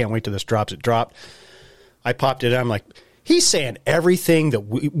 man, I can't wait till this drops. It dropped. I popped it. I'm like, he's saying everything that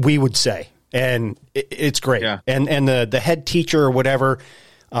we would say, and it's great. Yeah. And the head teacher or whatever.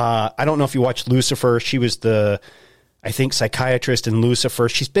 I don't know if you watched Lucifer. She was I think psychiatrist in Lucifer.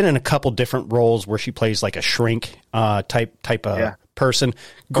 She's been in a couple different roles where she plays like a shrink type of person.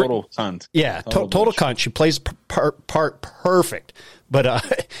 Total cunt. Yeah, total cunt. She plays part perfect.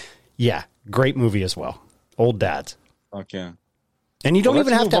 But yeah, great movie as well. Old Dads. Fuck yeah. And you don't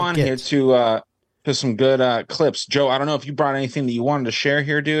even have to move on here to some good clips. Joe, I don't know if you brought anything that you wanted to share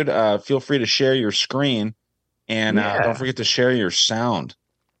here, dude. Feel free to share your screen, and don't forget to share your sound.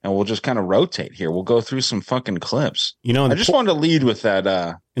 And we'll just kind of rotate here. We'll go through some fucking clips. I just wanted to lead with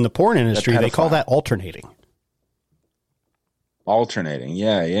that. In the porn industry, they call that alternating. Alternating,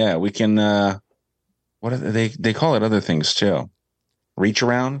 yeah. We can. What are they call it? Other things too. Reach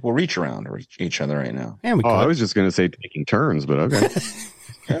around. We'll reach around to each other right now. Yeah, we. I was just going to say taking turns, but okay.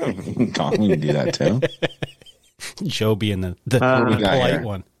 We can do that too. Joe being the polite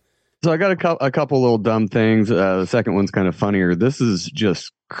one. So I got a couple little dumb things. The second one's kind of funnier. This is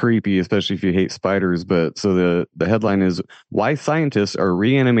just creepy, especially if you hate spiders. But so the headline is why scientists are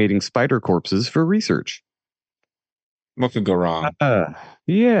reanimating spider corpses for research. What could go wrong?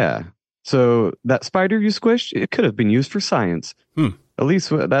 Yeah. So that spider you squished, it could have been used for science. At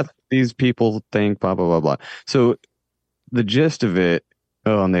least that's these people think. Blah blah blah blah. So the gist of it.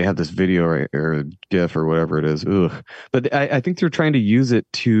 Oh, and they have this video or GIF or whatever it is. Ugh. But I think they're trying to use it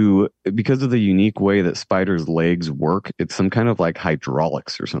because of the unique way that spiders' legs work. It's some kind of like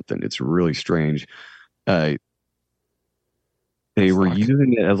hydraulics or something. It's really strange. They were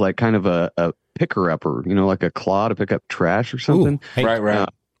using it as like kind of a picker upper, like a claw to pick up trash or something. Ooh, hey, right.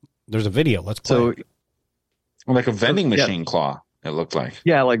 There's a video. Let's play. So, like a vending machine claw. It looked like.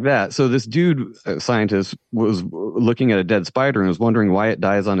 Yeah, like that. So this dude, scientist, was looking at a dead spider and was wondering why it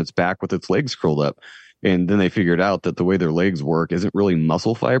dies on its back with its legs curled up. And then they figured out that the way their legs work isn't really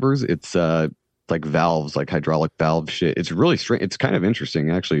muscle fibers. It's like valves, like hydraulic valve shit. It's really strange. It's kind of interesting,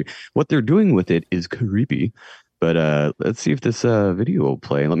 actually. What they're doing with it is creepy. But let's see if this video will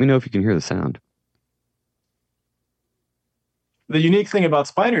play. Let me know if you can hear the sound. The unique thing about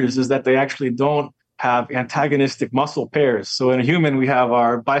spiders is that they actually don't have antagonistic muscle pairs. So in a human, we have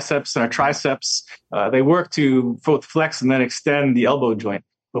our biceps and our triceps. They work to both flex and then extend the elbow joint.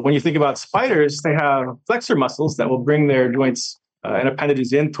 But when you think about spiders, they have flexor muscles that will bring their joints and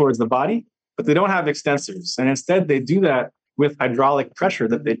appendages in towards the body, but they don't have extensors. And instead, they do that with hydraulic pressure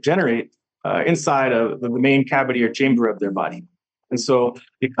that they generate inside of the main cavity or chamber of their body. And so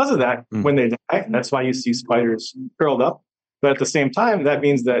because of that, when they die, that's why you see spiders curled up. But at the same time, that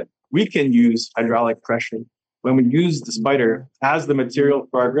means that we can use hydraulic pressure when we use the spider as the material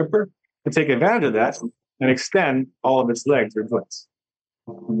for our gripper to take advantage of that and extend all of its legs or joints.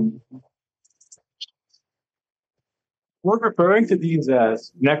 We're referring to these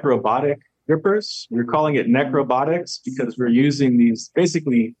as necrobotic grippers. We're calling it necrobotics because we're using these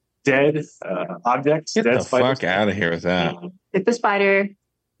basically dead objects. Get dead the spiders. fuck out of here with that. With the spider,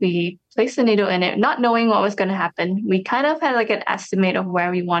 we placed the needle in it, not knowing what was going to happen. We kind of had like an estimate of where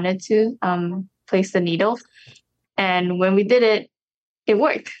we wanted to place the needle. And when we did it, it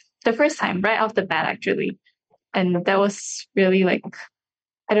worked the first time, right off the bat, actually. And that was really like,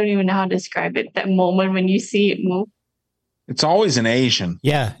 I don't even know how to describe it, that moment when you see it move. It's always an Asian.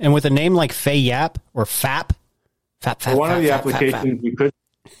 Yeah, and with a name like Fei Yap or FAP, For one of the applications we could.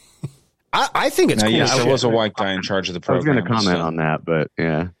 I think it's Now, cool. yes, there shit. was a white guy in charge of the I was program. going to comment so- on that, but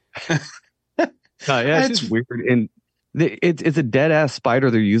yeah. Yeah, it's just weird. And it's a dead ass spider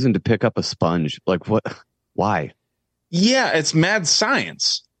they're using to pick up a sponge. Like, what? Why? Yeah, it's mad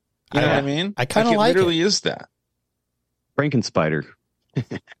science. You know what I mean? I kinda like it. Literally is that. Frankenspider.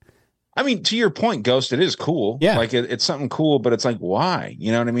 I mean, to your point, Ghost, it is cool. Yeah. Like it's something cool, but it's like, why?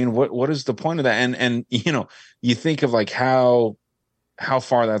 You know what I mean? What is the point of that? And you know, you think of like how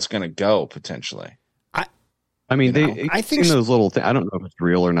far that's going to go potentially. I mean, You know, I you've think seen those little things. I don't know if it's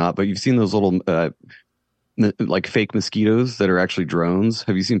real or not, but you've seen those little like fake mosquitoes that are actually drones.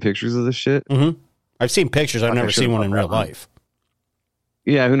 Have you seen pictures of this shit? I've seen pictures. I've Okay, never sure seen one in about real that one. life.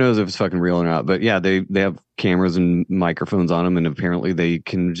 Yeah, who knows if it's fucking real or not? But yeah, they have cameras and microphones on them, and apparently they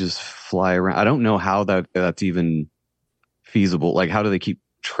can just fly around. I don't know how that's even feasible. Like, how do they keep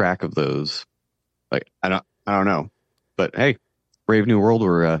track of those? Like, I don't know. But hey, brave new world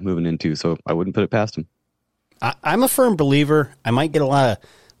we're moving into, so I wouldn't put it past them. I'm a firm believer. I might get a lot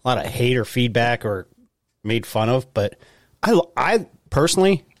of hate or feedback or made fun of, but I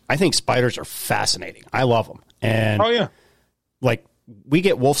personally, I think spiders are fascinating. I love them, and Oh yeah. like we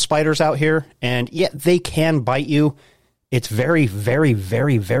get wolf spiders out here, and yeah, they can bite you. It's very, very,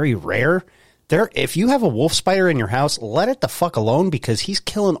 very, very rare. If you have a wolf spider in your house, let it the fuck alone because he's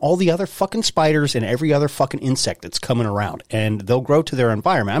killing all the other fucking spiders and every other fucking insect that's coming around, and they'll grow to their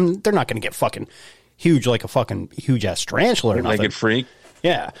environment. I mean, they're not going to get fucking huge like a fucking huge ass tarantula or Like nothing. it freak.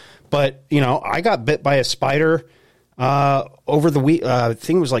 Yeah, but you know, I got bit by a spider over the week. I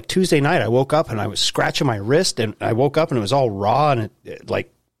think it was like Tuesday night. I woke up and I was scratching my wrist, and I woke up and it was all raw and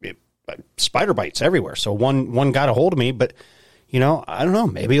spider bites everywhere. So one got a hold of me, but you know, I don't know.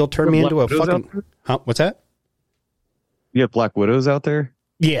 Maybe it'll turn me Black into a widows out fucking. there? Huh? What's that? You have black widows out there?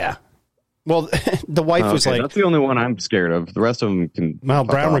 Yeah. Well, the wife was Okay, like, that's the only one I'm scared of. The rest of them can. "Well,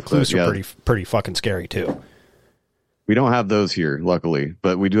 fuck brown off, recluse but, are yeah. pretty fucking scary too." We don't have those here, luckily,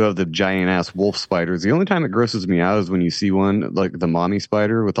 but we do have the giant ass wolf spiders. The only time it grosses me out is when you see one like the mommy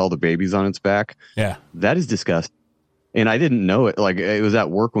spider with all the babies on its back. Yeah. That is disgusting. And I didn't know it. Like, it was at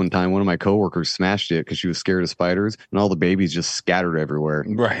work one time. One of my coworkers smashed it because she was scared of spiders, and all the babies just scattered everywhere.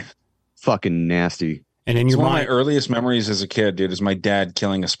 Right. Fucking nasty. And in It's your one of my mind, earliest memories as a kid, dude, is my dad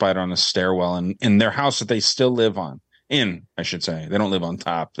killing a spider on a stairwell in their house that they still live on. I should say. They don't live on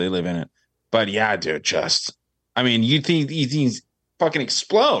top. They live in it. But yeah, dude, I mean, you think these things fucking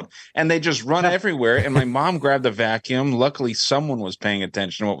explode and they just run everywhere. And my mom grabbed the vacuum. Luckily, someone was paying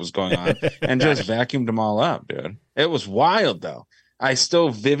attention to what was going on and just vacuumed them all up, dude. It was wild, though. I still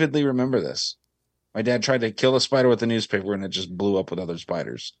vividly remember this. My dad tried to kill a spider with a newspaper and it just blew up with other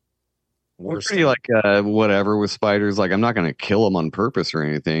spiders. We're Worst pretty like whatever with spiders. Like, I'm not going to kill them on purpose or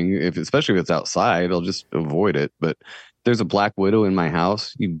anything. Especially if it's outside, I'll just avoid it. But if there's a black widow in my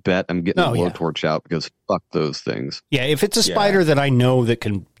house, you bet I'm getting Oh, a yeah. blowtorch out because fuck those things. yeah, if it's a spider that I know that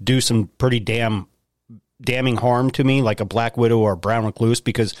can do some pretty damning harm to me, like a black widow or a brown recluse,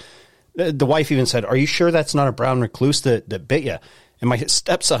 because the wife even said, "Are you sure that's not a brown recluse that bit you?" And my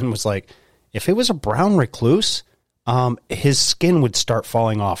stepson was like, "If it was a brown recluse, his skin would start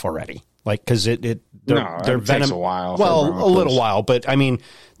falling off already." Like, because their it venom takes a while for Well, a brown a little recluse. while, but I mean,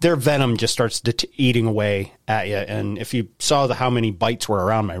 their venom just starts eating away at you. And if you saw how many bites were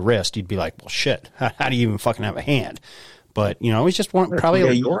around my wrist, you'd be like, "Well, shit, how do you even fucking have a hand?" But you know, it's just probably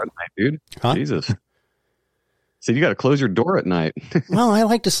Close your door at night, dude. Huh? Jesus. So you got to close your door at night. well, I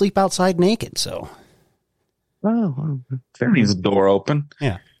like to sleep outside naked, so Oh, fair. Leaves the door open.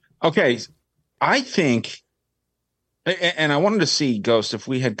 yeah. Okay, I think, and I wanted to see, Ghost, if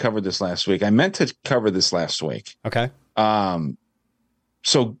we had covered this last week. I meant to cover this last week. Okay.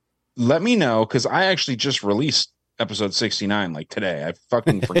 So let me know, because I actually just released episode 69 like today. I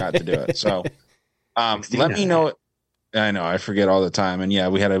fucking forgot to do it. So let me know. I know, I forget all the time. And yeah,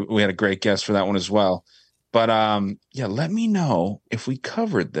 we had a great guest for that one as well. But yeah, let me know if we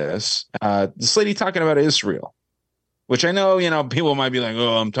covered this. This lady talking about Israel, which I know, people might be like,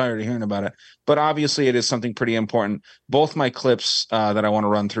 oh, I'm tired of hearing about it. But obviously it is something pretty important. Both my clips that I want to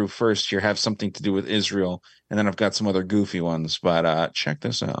run through first here have something to do with Israel. And then I've got some other goofy ones. But check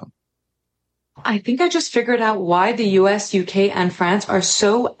this out. I think I just figured out why the US, UK, and France are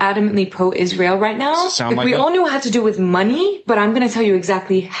so adamantly pro-Israel right now. We all knew it had to do with money, but I'm going to tell you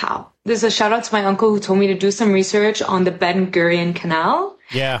exactly how. There's a shout out to my uncle who told me to do some research on the Ben Gurion Canal.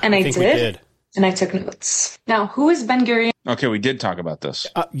 Yeah, and I think we did. And I took notes. Now, who is Ben Gurion? Okay, we did talk about this.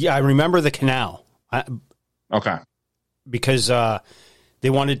 Yeah, I remember the canal. Okay. Because they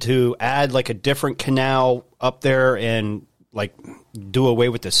wanted to add like a different canal up there and like do away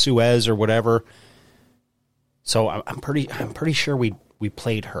with the Suez or whatever. So I'm pretty sure we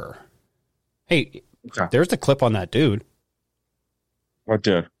played her. Hey, okay. There's the clip on that dude. What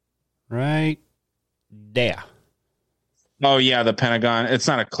dude? Right there. Oh yeah, the Pentagon. It's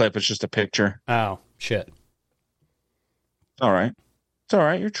not a clip, it's just a picture. Oh, shit. All right. It's all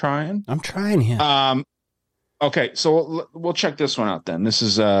right, you're trying. I'm trying here. Okay, so we'll check this one out then. This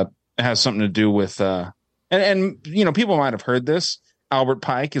is it has something to do with and people might have heard this. Albert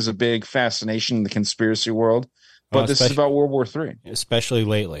Pike is a big fascination in the conspiracy world, but this is about World War III. Especially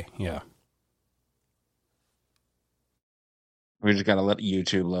lately, yeah. We just got to let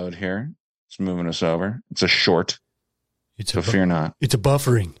YouTube load here. It's moving us over. It's a short, so fear not. It's a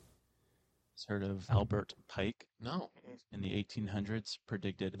buffering. Heard of Albert Pike? No. In the 1800s,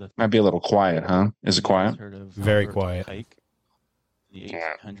 predicted the... Might be a little quiet, huh? Is it quiet? Heard of Very Albert quiet. Pike? The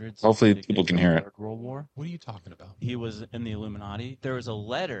 1800s. Hopefully people can hear it. World War. What are you talking about? He was in the Illuminati. There was a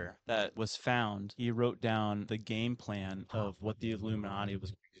letter that was found. He wrote down the game plan of what the Illuminati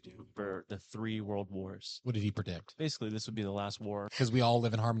was going to do for the 3 world wars. What did he predict? Basically, this would be the last war. Because we all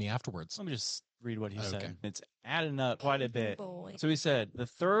live in harmony afterwards. Let me just read what he said. It's adding up quite a bit. So he said, the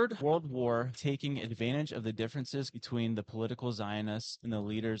Third World War, taking advantage of the differences between the political Zionists and the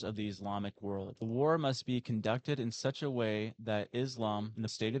leaders of the Islamic world. The war must be conducted in such a way that Islam and the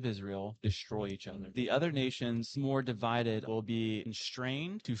State of Israel destroy each other. The other nations, more divided, will be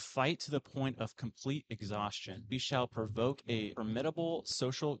constrained to fight to the point of complete exhaustion. We shall provoke a formidable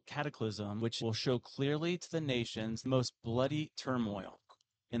social cataclysm which will show clearly to the nations the most bloody turmoil.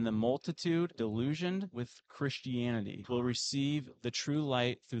 In the multitude delusioned with Christianity will receive the true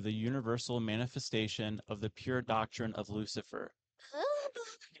light through the universal manifestation of the pure doctrine of Lucifer.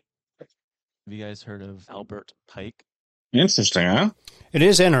 Have you guys heard of Albert Pike? Interesting, huh? It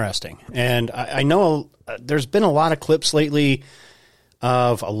is interesting. And I know there's been a lot of clips lately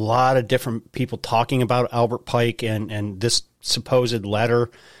of a lot of different people talking about Albert Pike and this supposed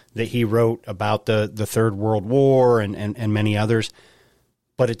letter that he wrote about the Third World War and many others.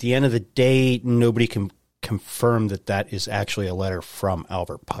 But at the end of the day, nobody can confirm that is actually a letter from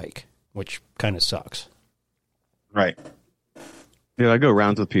Albert Pike, which kind of sucks. Right. Yeah, I go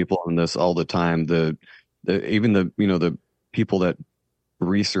rounds with people on this all the time. Even the people that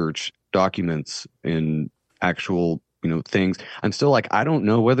research documents and actual things. I'm still like, I don't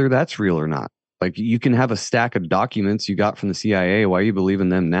know whether that's real or not. Like, you can have a stack of documents you got from the CIA. Why you believe in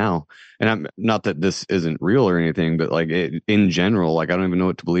them now? And I'm not that this isn't real or anything, but like in general, like I don't even know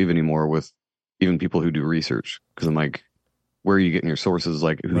what to believe anymore with even people who do research, because I'm like, where are you getting your sources?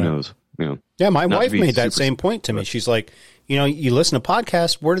 Like, who knows? Yeah, my wife made that same point to me. She's like, you listen to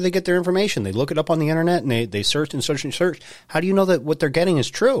podcasts. Where do they get their information? They look it up on the internet and they search and search and search. How do you know that what they're getting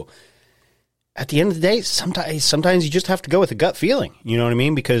is true? At the end of the day, sometimes you just have to go with a gut feeling. You know what I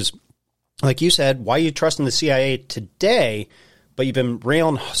mean? Because like you said, why are you trusting the CIA today, but you've been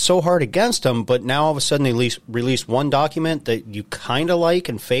railing so hard against them, but now all of a sudden they release one document that you kind of like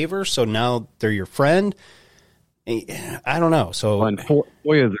and favor, so now they're your friend? I don't know. So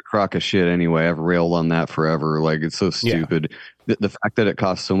FOIA is a crock of shit anyway. I've railed on that forever. Like, it's so stupid. Yeah. The fact that it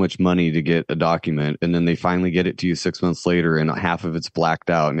costs so much money to get a document, and then they finally get it to you 6 months later, and half of it's blacked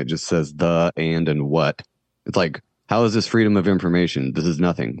out, and it just says the, and what. It's like, how is this freedom of information? This is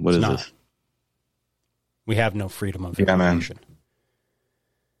nothing. What is this? We have no freedom of information.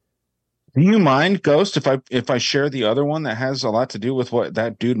 Do you mind, Ghost, if I share the other one that has a lot to do with what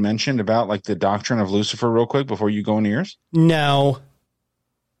that dude mentioned about like the doctrine of Lucifer real quick before you go into yours? No.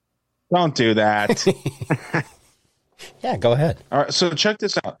 Don't do that. Yeah, go ahead. All right, so check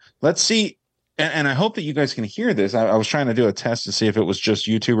this out. Let's see, and I hope that you guys can hear this. I was trying to do a test to see if it was just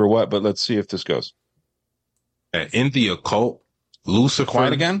YouTube or what, but let's see if this goes. In the occult, Lucifer,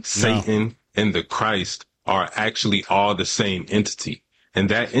 Quiet again? Satan, and the Christ are actually all the same entity. And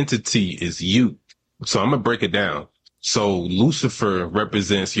that entity is you. So I'm going to break it down. So Lucifer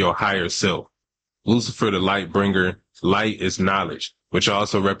represents your higher self. Lucifer, the light bringer, light is knowledge, which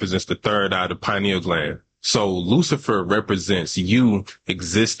also represents the third eye, the pineal gland. So Lucifer represents you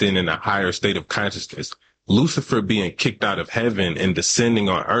existing in a higher state of consciousness. Lucifer being kicked out of heaven and descending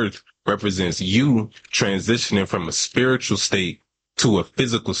on earth represents you transitioning from a spiritual state to a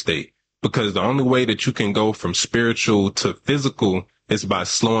physical state. Because the only way that you can go from spiritual to physical is by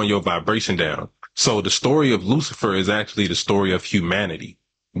slowing your vibration down. So the story of Lucifer is actually the story of humanity.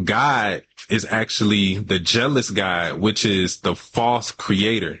 God is actually the jealous God, which is the false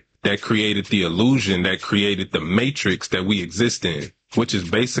creator that created the illusion, that created the matrix that we exist in, which is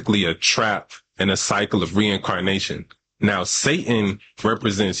basically a trap and a cycle of reincarnation. Now, Satan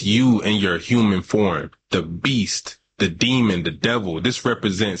represents you in your human form, the beast, the demon, the devil. This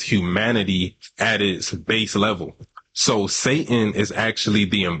represents humanity at its base level. So Satan is actually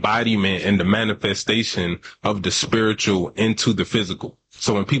the embodiment and the manifestation of the spiritual into the physical.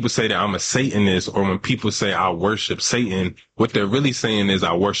 So when people say that I'm a Satanist, or when people say I worship Satan, what they're really saying is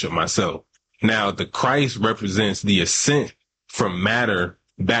I worship myself. Now, the Christ represents the ascent from matter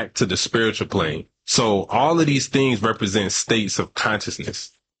back to the spiritual plane. So all of these things represent states of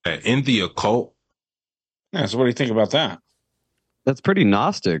consciousness. In the occult. Yeah, so what do you think about that? That's pretty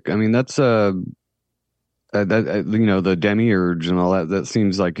Gnostic. I mean, that's the demiurge and all that. That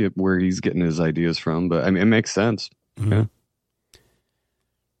seems like where he's getting his ideas from. But I mean, it makes sense. Mm-hmm. Yeah.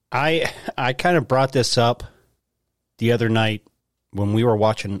 I kind of brought this up the other night when we were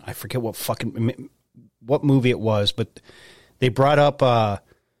watching, I forget what movie it was, but they brought up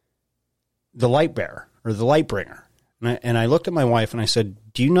the light bearer or the light bringer. And I looked at my wife and I said,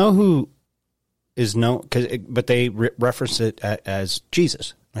 do you know who is known? But they referenced it as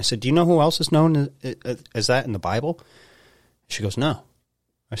Jesus. And I said, do you know who else is known as that in the Bible? She goes, no.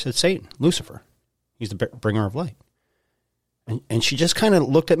 I said, Satan, Lucifer. He's the bringer of light. And she just kind of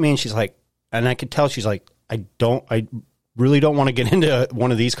looked at me and she's like, and I could tell she's like, I really don't want to get into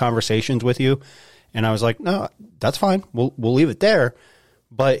one of these conversations with you. And I was like, no, that's fine. We'll leave it there.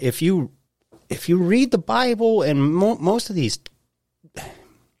 But if you read the Bible and most of these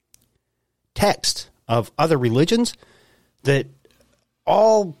texts of other religions that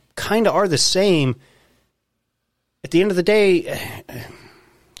all kind of are the same, at the end of the day,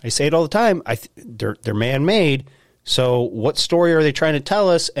 I say it all the time, they're man-made. So what story are they trying to tell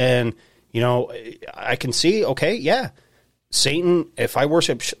us? And, I can see, okay, yeah, Satan, if I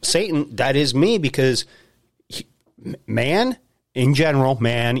worship Satan, that is me, because man in general,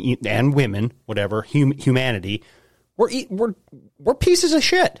 man and women, whatever, humanity, we're pieces of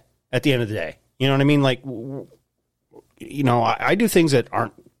shit at the end of the day. You know what I mean? Like, I do things that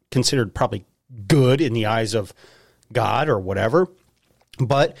aren't considered probably good in the eyes of God or whatever,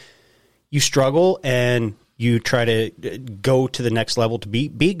 but you struggle and you try to go to the next level to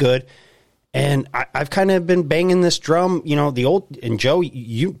be good. And I've kind of been banging this drum, the old, and Joe,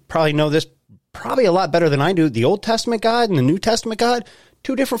 you probably know this probably a lot better than I do. The Old Testament God and the New Testament God,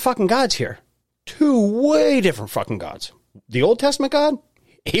 two different fucking gods here. Two way different fucking gods. The Old Testament God,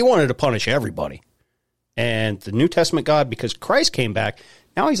 he wanted to punish everybody. And the New Testament God, because Christ came back,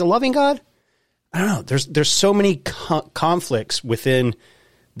 now he's a loving God. I don't know. There's so many conflicts within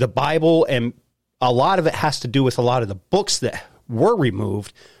the Bible, and a lot of it has to do with a lot of the books that were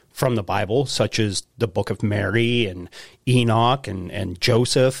removed from the Bible, such as the Book of Mary and Enoch and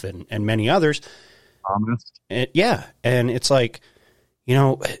Joseph and many others. And it's like,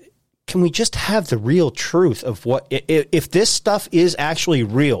 can we just have the real truth of what, if this stuff is actually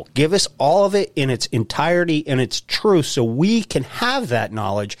real, give us all of it in its entirety and its truth so we can have that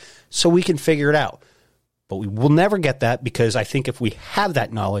knowledge so we can figure it out. But we will never get that, because I think if we have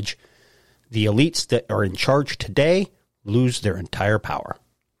that knowledge, the elites that are in charge today lose their entire power.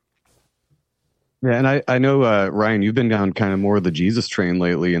 Yeah, and I know, Ryan, you've been down kind of more of the Jesus train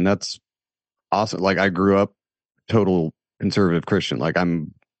lately, and that's awesome. Like, I grew up total conservative Christian. Like,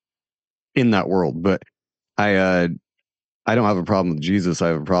 I'm in that world, but I don't have a problem with Jesus. I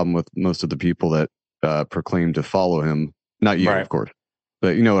have a problem with most of the people that proclaim to follow him. Not you, right, of course,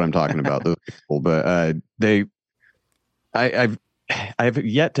 but you know what I'm talking about. Those people, but I've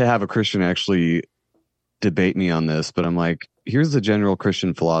yet to have a Christian actually debate me on this. But I'm like, here's the general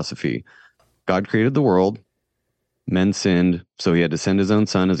Christian philosophy: God created the world, men sinned, so he had to send his own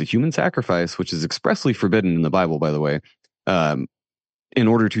son as a human sacrifice, which is expressly forbidden in the Bible, by the way, in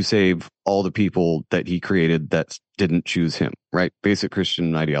order to save all the people that he created that didn't choose him, right? Basic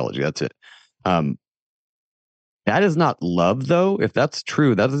Christian ideology. That's it. That is not love, though. If that's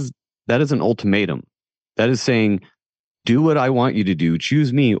true, that is an ultimatum. That is saying, do what I want you to do,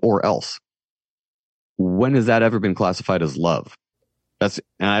 choose me or else. when has that ever been classified as love? And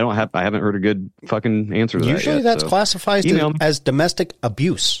I haven't heard a good fucking answer to that. Usually yet, that's so. classified as domestic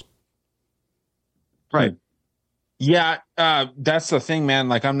abuse. Right. Yeah, that's the thing, man.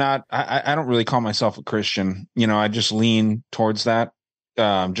 Like, I don't really call myself a Christian. You know, I just lean towards that,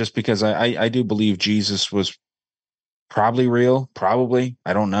 just because I do believe Jesus was probably real, probably.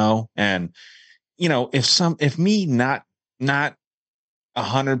 I don't know. And, you know, if me not 100%,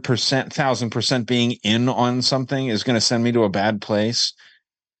 1000% being in on something is going to send me to a bad place,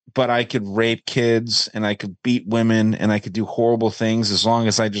 but I could rape kids and I could beat women and I could do horrible things as long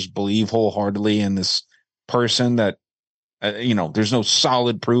as I just believe wholeheartedly in this person that, you know, there's no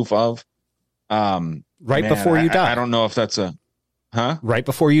solid proof of. Before you die. I don't know if that's right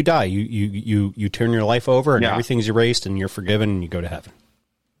before you die, you turn your life over and everything's erased and you're forgiven and you go to heaven.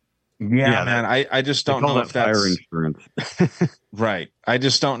 Yeah, man. I just don't know if that's fire insurance. right. I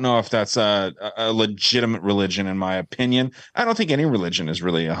just don't know if that's a legitimate religion, in my opinion. I don't think any religion is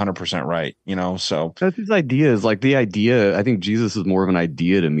really 100% right, you know. So that's his idea. Is like the idea. I think Jesus is more of an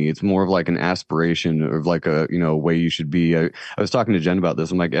idea to me. It's more of like an aspiration of like a way you should be. I was talking to Jen about this.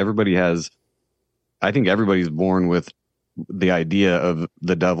 I'm like, I think everybody's born with the idea of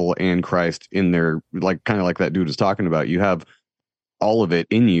the devil and Christ in their, like, kind of like that dude was talking about. You have all of it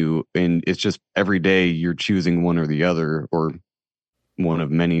in you, and it's just every day you're choosing one or the other, or one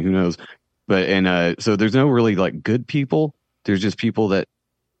of many, who knows. But so there's no really like good people. There's just people that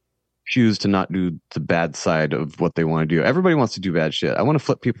choose to not do the bad side of what they want to do. Everybody wants to do bad shit. I want to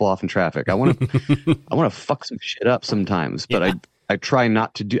flip people off in traffic. I want to fuck some shit up sometimes, but I try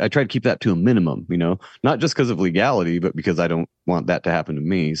not to I try to keep that to a minimum, you know, not just because of legality, but because I don't want that to happen to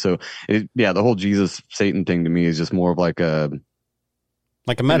me. So the whole Jesus Satan thing to me is just more of like a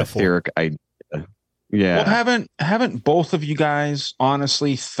metaphor. Idea. Yeah. Well, haven't both of you guys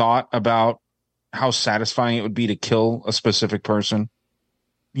honestly thought about how satisfying it would be to kill a specific person?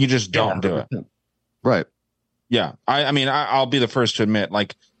 You just don't do it. Right. Yeah. I mean, I'll be the first to admit,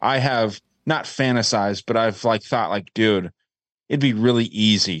 like, I have not fantasized, but I've like thought like, dude, it'd be really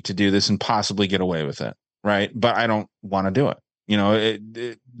easy to do this and possibly get away with it. Right. But I don't want to do it. You know,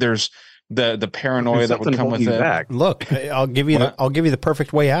 there's the paranoia that would come with it. Back. Look, I'll give you the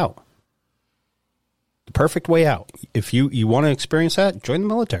perfect way out. The perfect way out. If you want to experience that, join the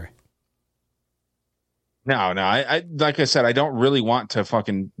military. No, I like I said, I don't really want to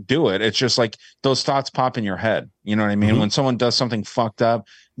fucking do it. It's just like those thoughts pop in your head. You know what I mean? When someone does something fucked up,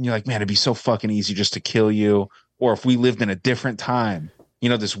 and you're like, man, it'd be so fucking easy just to kill you. Or if we lived in a different time, you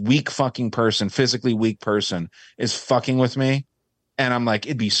know, this weak fucking person, physically weak person is fucking with me. And I'm like,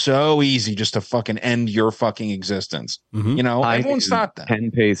 it'd be so easy just to fucking end your fucking existence. You know, everyone's thought that.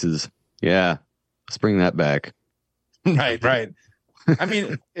 10 paces. Yeah. Let's bring that back. Right. I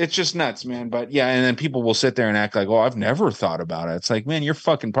mean, it's just nuts, man. But yeah, and then people will sit there and act like, oh, I've never thought about it. It's like, man, you're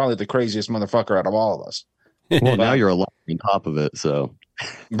fucking probably the craziest motherfucker out of all of us. Well, now you're alive on top of it, so.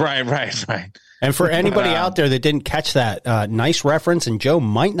 Right. And for anybody out there that didn't catch that, nice reference, and Joe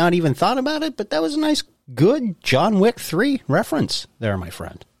might not even thought about it, but that was a nice, good John Wick 3 reference there, my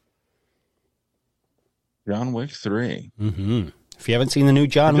friend. John Wick 3. Mm-hmm. If you haven't seen the new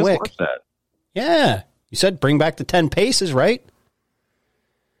John Wick. Watched that. Yeah. You said bring back the 10 paces, right?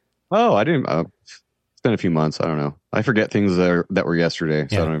 Oh, I didn't. It's been a few months. I don't know. I forget things that were yesterday,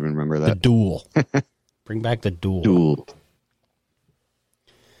 so I don't even remember that. The duel. Bring back the duel. Duel.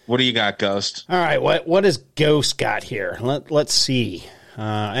 What do you got, Ghost? All right, what has Ghost got here? Let's see.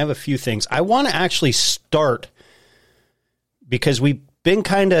 I have a few things. I want to actually start because we've been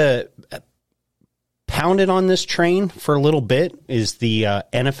kind of pounded on this train for a little bit, is the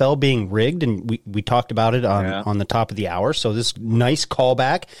NFL being rigged, and we talked about it on the top of the hour. So this nice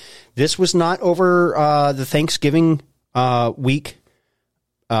callback. This was not over the Thanksgiving week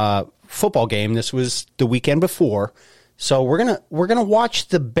football game. This was the weekend before. So we're gonna watch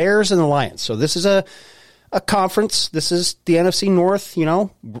the Bears and the Lions. So this is a conference. This is the NFC North. You know,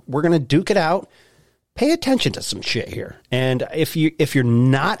 we're gonna duke it out. Pay attention to some shit here. And if you're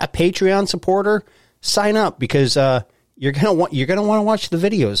not a Patreon supporter, sign up, because you're gonna want to watch the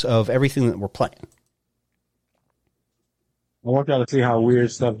videos of everything that we're playing. I want y'all to see how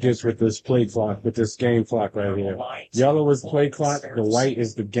weird stuff gets with this play clock, with this game clock right here. Yellow is play clock. The white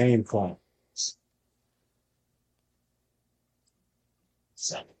is the game clock.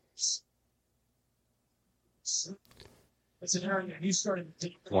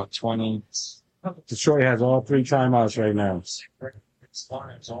 120. Detroit has all 3 timeouts right now.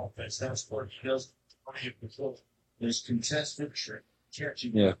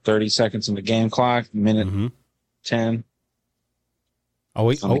 Yeah, 30 seconds in the game clock, minute 10. on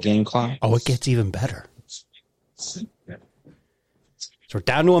the game clock. Oh, it gets even better. So we're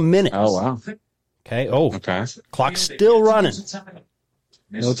down to a minute. Oh, wow. Okay. Oh, okay. Clock's still running.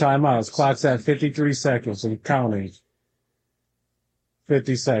 No timeouts. Clock's at 53 seconds and counting.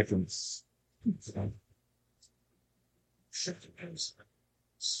 50 seconds.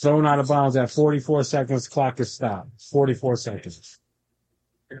 Thrown out of bounds at 44 seconds. Clock is stopped. 44 seconds.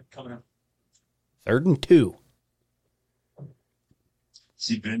 3rd and 2.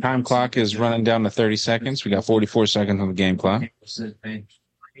 Time clock is running down to 30 seconds. We got 44 seconds on the game clock. This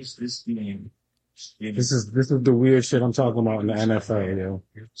is the weird shit I'm talking about in the NFL, yo.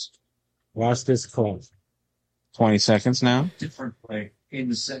 Watch this clock. 20 seconds now. Different play in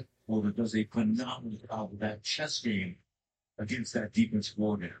the second quarter does a phenomenal job of that chess game against that defensive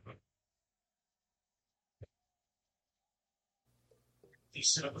coordinator. He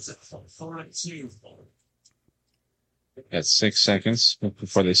set up a 4-2. Got 6 seconds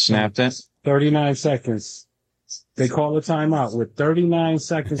before they snapped it. 39 seconds. They call a timeout with 39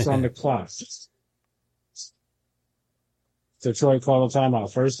 seconds on the clock. Detroit called a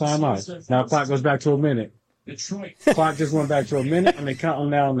timeout. First timeout. Now clock goes back to a minute. Detroit. Clock just went back to a minute, and they counting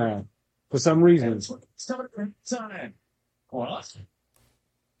down now. For some reason. Time.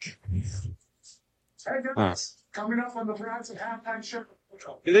 Coming up on the Browns at halftime show.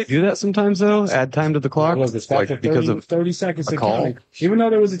 Do they do that sometimes though? Add time to the clock, Look, it's like 30, because of 30 seconds a to call. count. Even though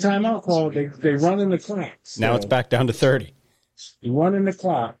there was a timeout call, they run in the clock. So Now it's back down to 30. you run in the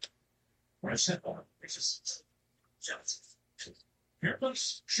clock.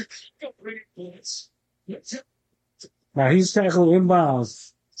 Now he's tackled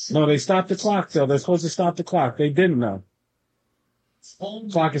inbounds. No, they stopped the clock though. They're supposed to stop the clock. They didn't though.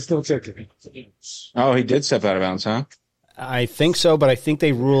 Clock is still ticking. Oh, he did step out of bounds, huh? I think so, but I think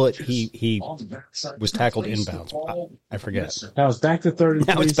they rule it. He was tackled inbounds. I forget. Now it's back to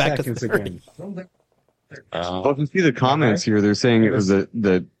 33 Now it's back to seconds 30. again. Well, I can see the comments here. They're saying it was a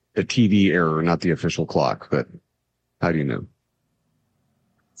TV error, not the official clock. But how do you know?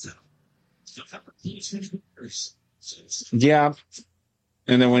 Yeah.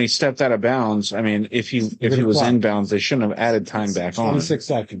 And then when he stepped out of bounds, I mean, if he was inbounds, they shouldn't have added time back on. 26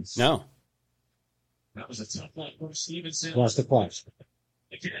 seconds. No. That was a tough one for Stevenson. Watch the clock.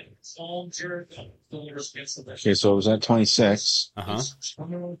 Again, it's all Jared delivers against the best. Okay, so it was at 26. Uh-huh.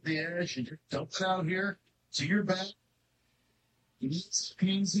 Coming over the edge, and you're dumping out here to your back. You need some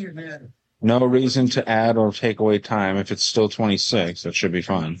pins here, man. No reason to add or take away time. If it's still 26, that should be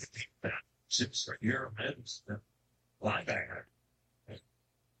fine. Six right here, man. Linebacker.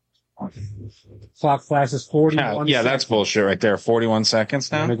 Clock flashes 41 Yeah, that's bullshit right there. 41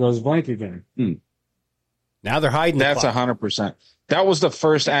 seconds now. And it goes blank again. Now they're hiding the That's clock. 100%. That was the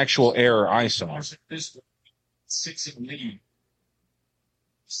first actual error I saw. This 6 in lead.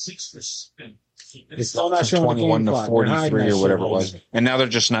 6%. It's still not showing 21 the to game clock. They're hiding 43 that or whatever it shit. was. And now they're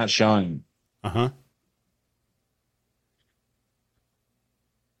just not showing. Uh-huh.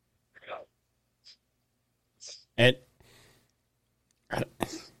 And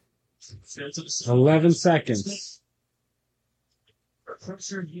 11 seconds.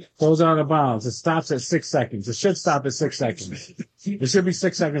 Goes out of bounds. It stops at 6 seconds. It should stop at 6 seconds. There should be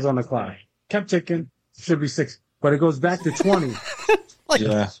 6 seconds on the clock. Kept ticking. Should be 6. But it goes back to 20.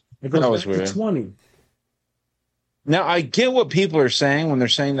 Yeah. It goes That was back weird. to 20. Now, I get what people are saying when they're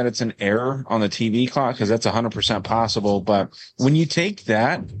saying that it's an error on the TV clock, because that's 100% possible. But when you take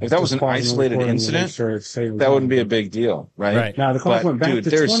that, if that was an isolated incident, that wouldn't be a big deal, right? Right. Now, the clock But, went back dude, to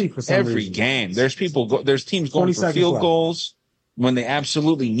there's 20 for some every reason. game. There's there's teams going 20 for seconds field left. goals when they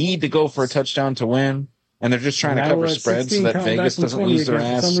absolutely need to go for a touchdown to win. And they're just trying to Now cover we're at spreads so 16, that counting back Vegas from doesn't 20 lose their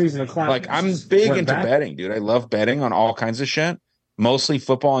again. For ass. some reason, the clock Like, I'm big went into back. betting, dude. I love betting on all kinds of shit, mostly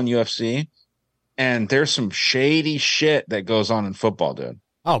football and UFC. And there's some shady shit that goes on in football, dude.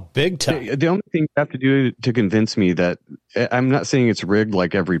 oh, big time. The only thing you have to do to convince me that I'm not saying it's rigged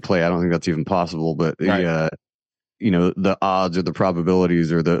like every play. I don't think that's even possible. But Right. the odds or the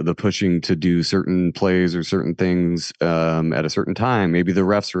probabilities or the pushing to do certain plays or certain things at a certain time. Maybe the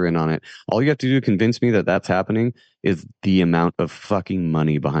refs are in on it. All you have to do to convince me that that's happening is the amount of fucking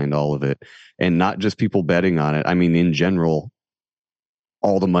money behind all of it, and not just people betting on it. I mean, in general,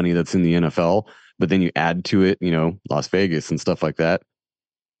 all the money that's in the NFL. But then you add to it, Las Vegas and stuff like that.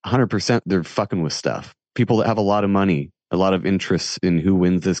 100% they're fucking with stuff. People that have a lot of money, a lot of interest in who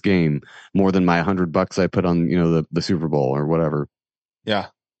wins this game, more than my $100 I put on, the Super Bowl or whatever. Yeah.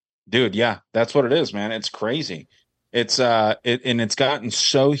 Dude, yeah. That's what it is, man. It's crazy. It's and it's gotten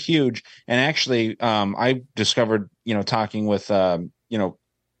so huge. And actually, I discovered, talking with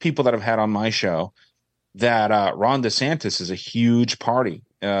people that I've had on my show, that Ron DeSantis is a huge party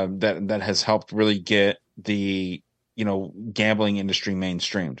that has helped really get the gambling industry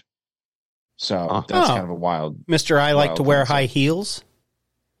mainstreamed. So that's kind of a wild. Mr. I like to wear high heels.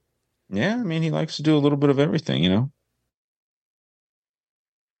 Yeah, I mean, he likes to do a little bit of everything,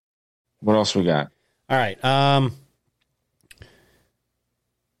 What else we got? All right.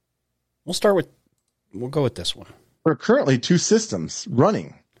 We'll go with this one. There are currently two systems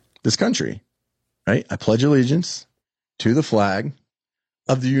running this country, right? I pledge allegiance to the flag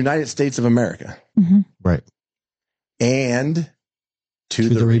of the United States of America. Right. And to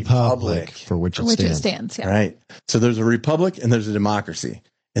the republic for which it stands. Yeah. Right. So there's a republic and there's a democracy,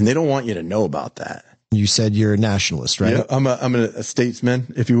 and they don't want you to know about that. You said you're a nationalist, right? Yeah, I'm a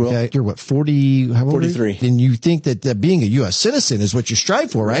statesman, if you will. Okay. You're what, 40? How old 43. And you think that being a U.S. citizen is what you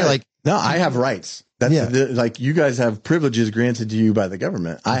strive for, right? Yeah. Like, no, I have rights. That's like you guys have privileges granted to you by the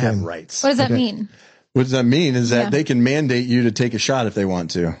government. I have rights. What does that mean? What does that mean is that they can mandate you to take a shot if they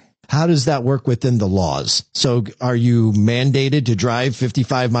want to. How does that work within the laws? So are you mandated to drive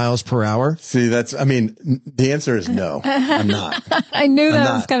 55 miles per hour? See, the answer is no. I'm not. I knew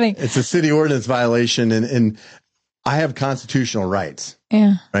that was coming. It's a city ordinance violation, and I have constitutional rights.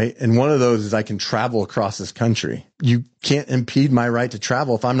 Yeah. Right. And one of those is I can travel across this country. You can't impede my right to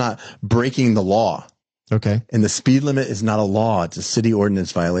travel if I'm not breaking the law. Okay. And the speed limit is not a law. It's a city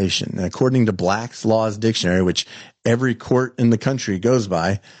ordinance violation. And according to Black's Laws Dictionary, which every court in the country goes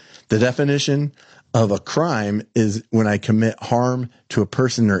by, the definition of a crime is when I commit harm to a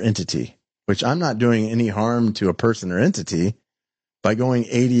person or entity, which I'm not doing any harm to a person or entity by going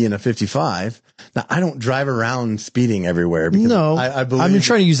 80 and a 55. Now, I don't drive around speeding everywhere. Because I believe I'm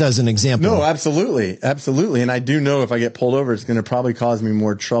trying to use that as an example. No, absolutely. Absolutely. And I do know if I get pulled over, it's going to probably cause me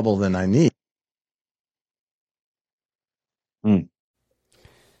more trouble than I need.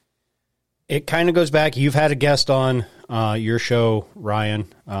 It kind of goes back. You've had a guest on your show, Ryan.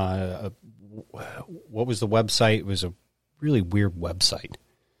 What was the website? It was a really weird website.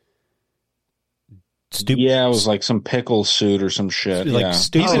 Yeah, it was like some pickle suit or some shit. Like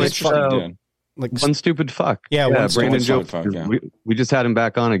stupid as fuck, dude. Like one stupid fuck. Yeah, Brandon Joe. We just had him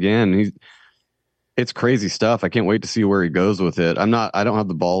back on again. It's crazy stuff. I can't wait to see where he goes with it. I don't have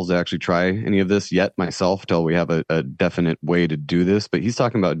the balls to actually try any of this yet myself until we have a definite way to do this. But he's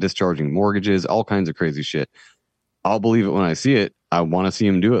talking about discharging mortgages, all kinds of crazy shit. I'll believe it when I see it. I want to see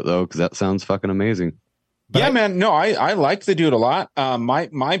him do it though, because that sounds fucking amazing. Man. No, I like the dude a lot.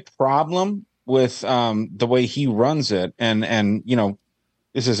 My problem with the way he runs it, and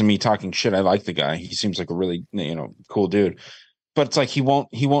this isn't me talking shit. I like the guy. He seems like a really cool dude. But it's like he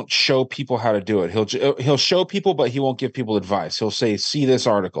won't show people how to do it. He'll show people, but he won't give people advice. He'll say, "See this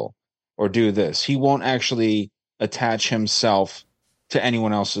article," or "Do this." He won't actually attach himself to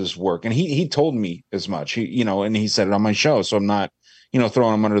anyone else's work. And he told me as much. And he said it on my show. So I'm not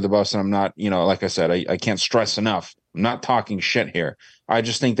throwing him under the bus. And I'm not like I said, I can't stress enough. I'm not talking shit here. I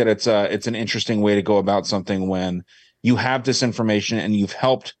just think that it's an interesting way to go about something when you have this information and you've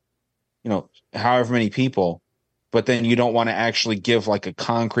helped however many people. But then you don't want to actually give like a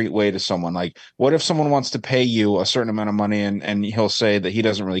concrete way to someone. Like, what if someone wants to pay you a certain amount of money and he'll say that he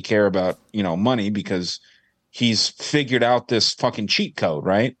doesn't really care about, money because he's figured out this fucking cheat code,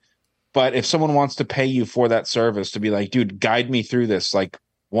 right? But if someone wants to pay you for that service to be like, dude, guide me through this, like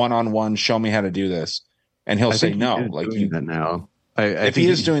one-on-one, show me how to do this. And he'll say no. Like that now. If he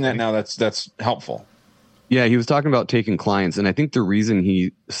is doing that now, that's helpful. Yeah, he was talking about taking clients. And I think the reason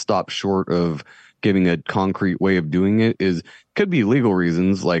he stopped short of giving a concrete way of doing it could be legal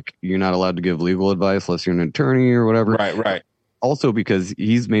reasons, like you're not allowed to give legal advice unless you're an attorney or whatever. Right. Also because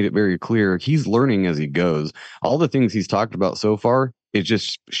he's made it very clear he's learning as he goes. All the things he's talked about so far is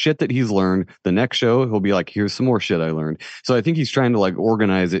just shit that he's learned. The next show he'll be like, here's some more shit I learned. So I think he's trying to like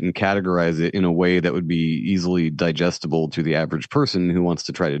organize it and categorize it in a way that would be easily digestible to the average person who wants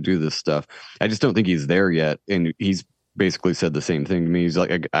to try to do this stuff. I just don't think he's there yet. And he's basically said the same thing to me. He's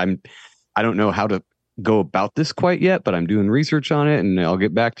like, I don't know how to go about this quite yet, but I'm doing research on it and I'll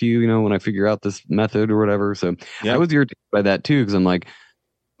get back to you, when I figure out this method or whatever. So I was irritated by that too, because I'm like,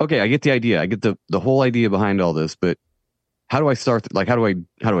 okay, I get the idea. I get the whole idea behind all this, but how do I start? Like, how do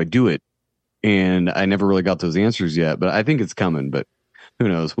I do it? And I never really got those answers yet, but I think it's coming, but who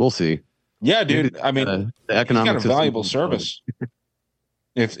knows? We'll see. Yeah, dude. I mean, the economic he's got a valuable service.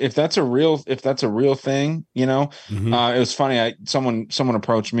 If that's a real thing, Mm-hmm. it was funny. Someone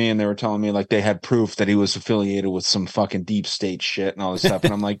approached me and they were telling me like they had proof that he was affiliated with some fucking deep state shit and all this stuff.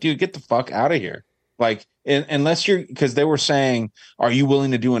 And I'm like, dude, get the fuck out of here. Like, unless because they were saying, are you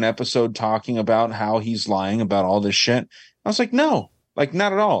willing to do an episode talking about how he's lying about all this shit? I was like, no, Like,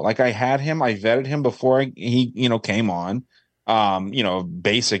 not at all. Like, I vetted him before he, came on.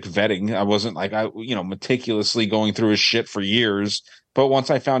 Basic vetting. I wasn't like, meticulously going through his shit for years. But once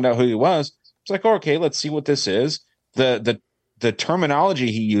I found out who he was, it's like, oh, okay, let's see what this is. The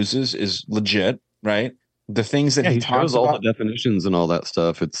terminology he uses is legit, right? The things that he talks shows all about, the definitions and all that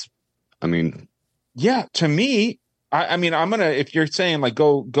stuff. Yeah, to me, I'm gonna, if you're saying like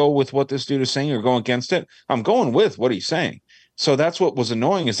go with what this dude is saying or go against it, I'm going with what he's saying. So that's what was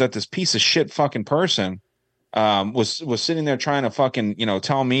annoying, is that this piece of shit fucking person was sitting there trying to fucking,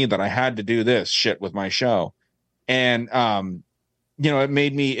 tell me that I had to do this shit with my show. And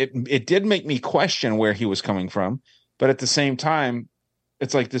it did make me question where he was coming from. But at the same time,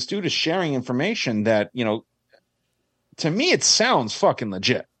 it's like, this dude is sharing information that, to me, it sounds fucking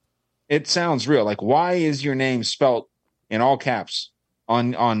legit. It sounds real. Like, why is your name spelt in all caps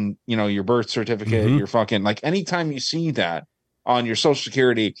on your birth certificate, your fucking, like, anytime you see that on your social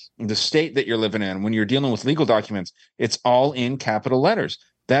security, the state that you're living in, when you're dealing with legal documents, it's all in capital letters.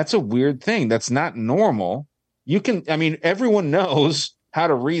 That's a weird thing. That's not normal. Everyone knows how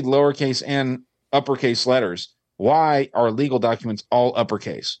to read lowercase and uppercase letters. Why are legal documents all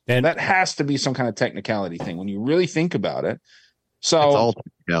uppercase? And that has to be some kind of technicality thing when you really think about it. So it's all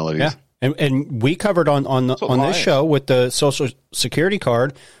technicalities. Yeah. And we covered on this show with the social security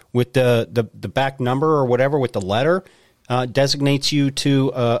card, with the back number or whatever with the letter, designates you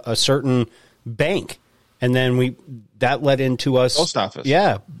to a certain bank. And then that led into us post office.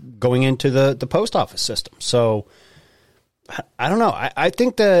 Yeah. Going into the post office system. So I don't know. I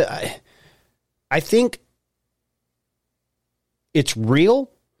think it's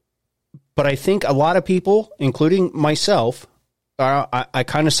real, but I think a lot of people, including myself, I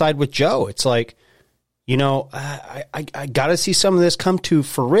kind of side with Joe. It's like, I got to see some of this come to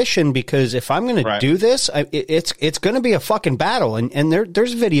fruition, because if I'm going to do this, it's going to be a fucking battle. And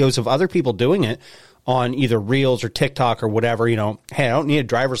there's videos of other people doing it on either Reels or TikTok or whatever. Hey, I don't need a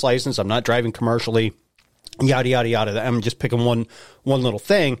driver's license. I'm not driving commercially. Yada yada yada. I'm just picking one little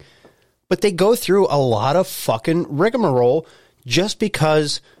thing, but they go through a lot of fucking rigmarole just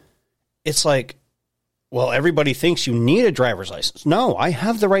because it's like, well, everybody thinks you need a driver's license. No, I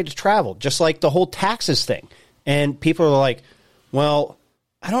have the right to travel, just like the whole taxes thing. And people are like, well,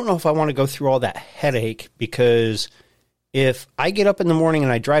 I don't know if I want to go through all that headache, because if I get up in the morning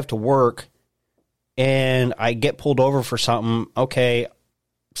and I drive to work and I get pulled over for something, okay,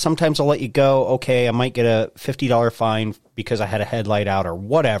 sometimes I'll let you go. Okay, I might get a $50 fine because I had a headlight out or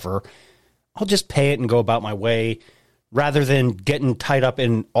whatever. I'll just pay it and go about my way, rather than getting tied up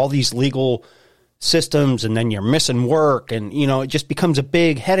in all these legal systems, and then you're missing work, and it just becomes a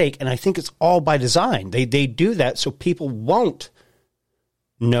big headache. And I think it's all by design. They do that so people won't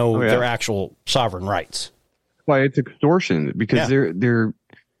know their actual sovereign rights. Why it's extortion, because they're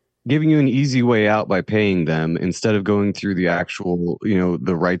giving you an easy way out by paying them instead of going through the actual,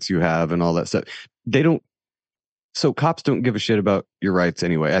 the rights you have and all that stuff. So cops don't give a shit about your rights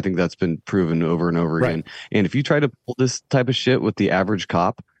anyway. I think that's been proven over and over again. And if you try to pull this type of shit with the average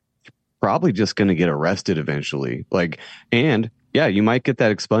cop, you're probably just going to get arrested eventually. You might get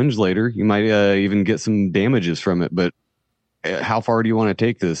that expunged later. You might even get some damages from it. But how far do you want to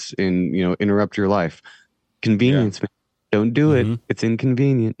take this and, interrupt your life? Convenience, man. Don't do it. It's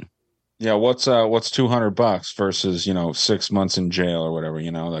inconvenient. Yeah, what's $200 versus 6 months in jail or whatever,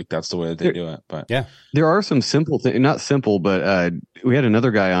 like that's the way that they do it. But yeah, there are some simple things, not simple, but we had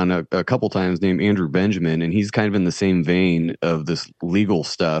another guy on a couple times named Andrew Benjamin, and he's kind of in the same vein of this legal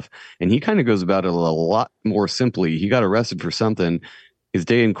stuff, and he kind of goes about it a lot more simply. He got arrested for something. His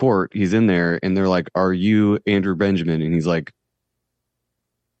day in court, he's in there, and they're like, "Are you Andrew Benjamin?" And he's like,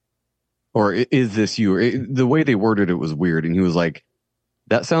 "Or is this you?" The way they worded it was weird, and he was like,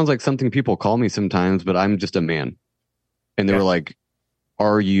 "That sounds like something people call me sometimes, but I'm just a man." And they were like,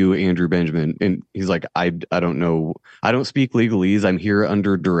 "Are you Andrew Benjamin?" And he's like, I don't know. I don't speak legalese. I'm here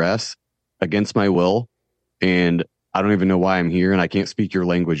under duress against my will. And I don't even know why I'm here. And I can't speak your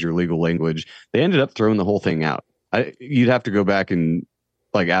language, your legal language. They ended up throwing the whole thing out. You'd have to go back and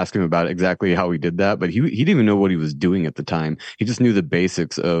ask him about exactly how he did that. But he didn't even know what he was doing at the time. He just knew the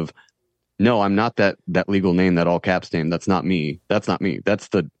basics of, no, I'm not that legal name, that all caps name. That's not me. That's not me. That's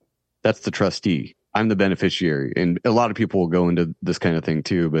the trustee. I'm the beneficiary. And a lot of people will go into this kind of thing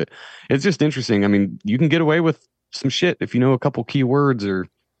too, but it's just interesting. I mean, you can get away with some shit if you know a couple key words, or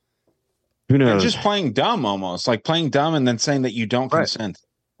who knows. They're just playing dumb, almost like playing dumb and then saying that you don't consent.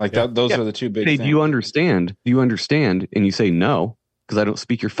 Those are the two big things. Do you understand? Do you understand? And you say no, because I don't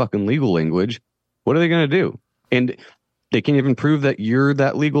speak your fucking legal language. What are they going to do? And they can't even prove that you're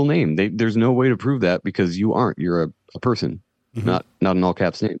that legal name. There's no way to prove that, because you aren't. You're a person. not an all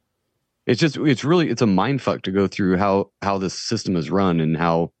caps name. It's a mind fuck to go through how this system is run and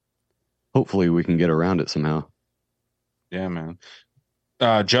how hopefully we can get around it somehow. Yeah, man.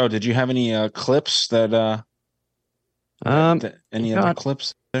 Joe, did you have any clips that any other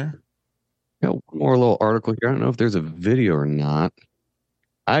clips there? Got one more little article here. I don't know if there's a video or not.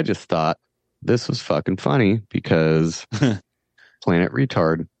 I just thought this was fucking funny because Planet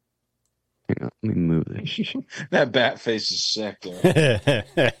Retard. Hang on, let me move this. That bat face is sick, dude.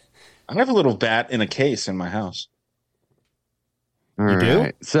 I have a little bat in a case in my house. All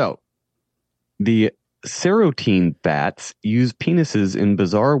right. So, the serotine bats use penises in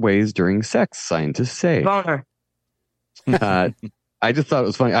bizarre ways during sex, scientists say. I just thought it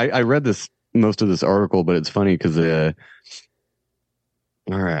was funny. I read most of this article, but it's funny because,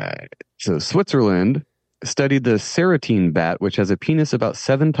 all right. So, Switzerland studied the serotine bat, which has a penis about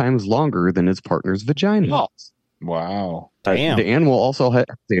 7 times longer than its partner's vagina. Oh. Wow. The animal also has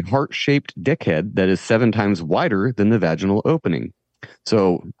a heart-shaped dickhead that is 7 times wider than the vaginal opening.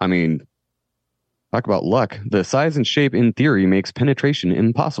 So, I mean, talk about luck. The size and shape, in theory, makes penetration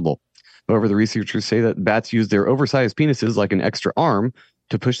impossible. However, the researchers say that bats use their oversized penises like an extra arm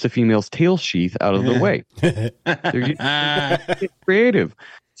to push the female's tail sheath out of the way. They're creative.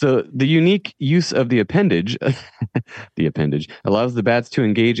 So the unique use of the appendage allows the bats to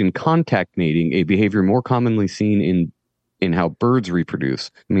engage in contact mating, a behavior more commonly seen in how birds reproduce.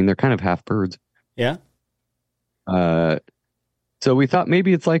 I mean, they're kind of half birds. Yeah. So we thought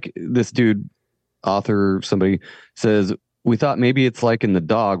maybe it's like this dude, author, somebody says, we thought maybe it's like in the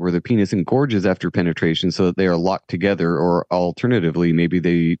dog where the penis engorges after penetration so that they are locked together, or alternatively, maybe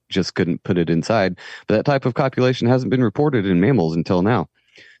they just couldn't put it inside. But that type of copulation hasn't been reported in mammals until now.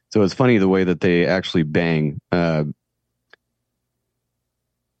 So it's funny the way that they actually bang. The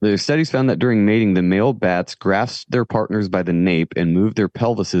studies found that during mating, the male bats grasp their partners by the nape and move their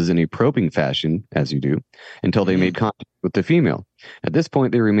pelvises in a probing fashion, as you do, until they made contact with the female. At this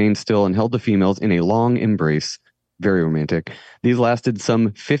point, they remained still and held the females in a long embrace. Very romantic. These lasted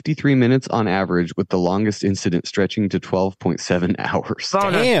some 53 minutes on average, with the longest incident stretching to 12.7 hours.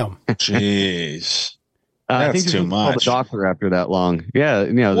 Damn. Jeez. I think too much. Call the doctor after that long. Yeah,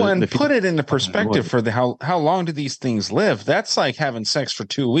 you know. Well, and put it into perspective for how long do these things live? That's like having sex for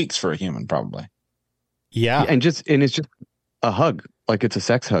 2 weeks for a human, probably. Yeah, and it's just a hug, like it's a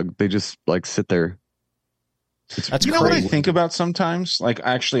sex hug. They just like sit there. That's you know what I think about sometimes, like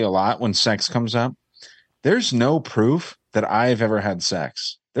actually a lot when sex comes up. There's no proof that I've ever had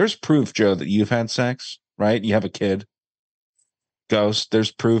sex. There's proof, Joe, that you've had sex, right? You have a kid. Ghost,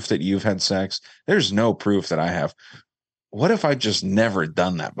 there's proof that you've had sex. There's no proof that I have. What if I just never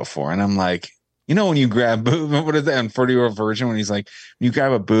done that before? And I'm like, you know, when you grab boob, what is that on 40-Year-Old Virgin? When he's like, you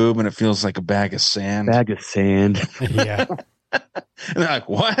grab a boob and it feels like a bag of sand. Yeah. And they're like,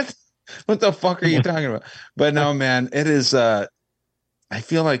 what? What the fuck are you talking about? But no, man, it is. I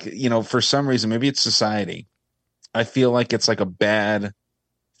feel like, you know, for some reason, maybe it's society. I feel like it's like a bad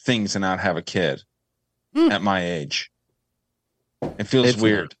thing to not have a kid at my age. It feels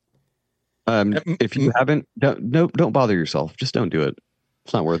weird. If you haven't, don't bother yourself. Just don't do it.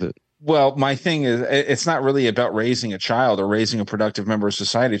 It's not worth it. Well, my thing is, it's not really about raising a child or raising a productive member of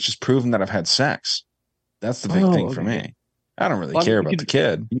society. It's just proving that I've had sex. That's the big thing for me. I don't really care about the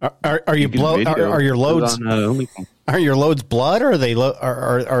kid. Are you blow? Are your loads? Are your loads blood, or are they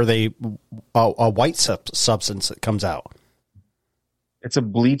are they a white substance that comes out? It's a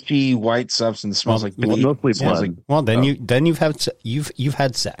bleachy white substance. It smells like bleach. Mostly blood. Well, then you've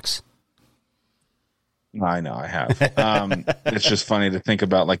had sex. I know I have. It's just funny to think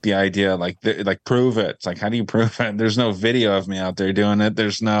about, like the idea, like prove it. It's like, how do you prove it? There's no video of me out there doing it.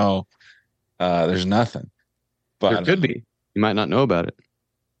 There's no, there's nothing. But there could be. You might not know about it.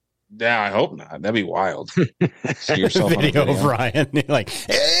 Yeah, I hope not. That'd be wild. See yourself video on a video of Ryan. You're like,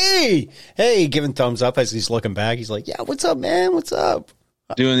 hey, giving thumbs up as he's looking back. He's like, yeah, what's up, man? What's up?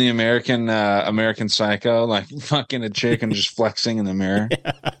 Doing the American Psycho, like fucking a chick and just flexing in the mirror.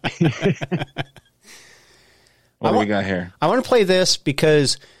 What do we got here? I want to play this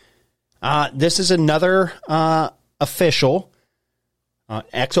because this is another official,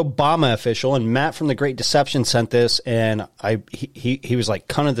 ex-Obama official, and Matt from The Great Deception sent this, and he was like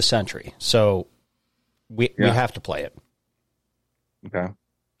cunt of the century. So we have to play it. Okay.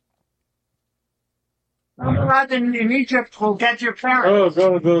 In Egypt will get your parents.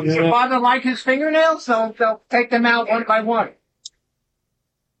 Go. Does your father like his fingernails? They'll take them out one by one.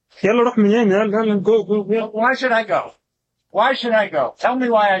 Go. Why should I go? Why should I go? Tell me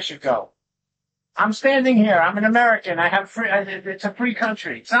why I should go. I'm standing here. I'm an American. I have free. It's a free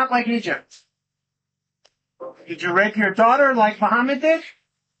country. It's not like Egypt. Did you rape your daughter like Muhammad did?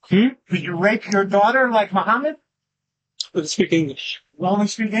 Did you rape your daughter like Muhammad? I speak English. You only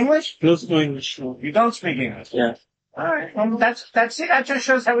speak English? No speak English. You don't speak English? Yeah. All right. Well, that's it. That just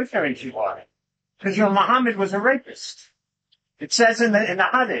shows how ignorant you are. Because your Muhammad was a rapist. It says in the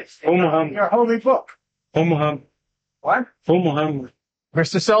Hadith, your holy book. Oh, Muhammad. What? Oh, Muhammad.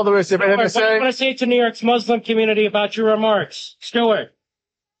 Mr. Selderus, you have anything to What do say? you want to say to New York's Muslim community about your remarks? Stewart.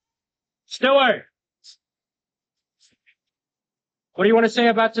 What do you want to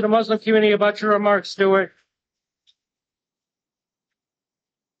say to the Muslim community about your remarks, Stewart?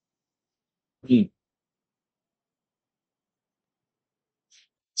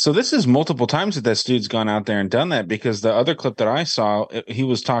 So this is multiple times that this dude's gone out there and done that, because the other clip that I saw, he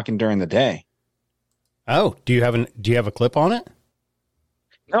was talking during the day. Oh, do you have a clip on it?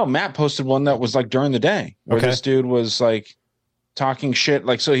 No, Matt posted one that was like during the day where this dude was like talking shit.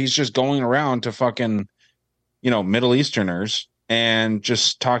 Like, so he's just going around to fucking, Middle Easterners and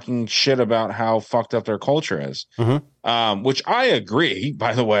just talking shit about how fucked up their culture is. Which I agree,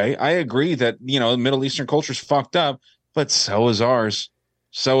 by the way. I agree that, Middle Eastern culture is fucked up, but so is ours.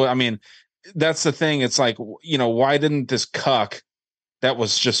 So, I mean, that's the thing. It's like, why didn't this cuck that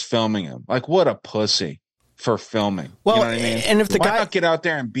was just filming him? Like, what a pussy for filming. Well, you know what I mean? and if the why guy not get out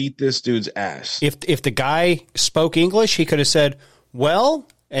there and beat this dude's ass? If the guy spoke English, he could have said, well,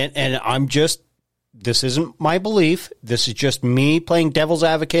 and I'm just, this isn't my belief. This is just me playing devil's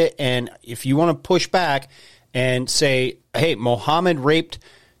advocate. And if you want to push back and say, hey, Muhammad raped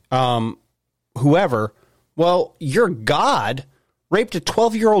whoever, well, your God raped a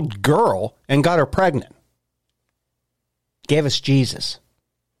 12-year-old girl and got her pregnant. Gave us Jesus.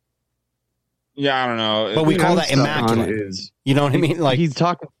 Yeah, I don't know. But we call that immaculate. You know what I mean? Like, he's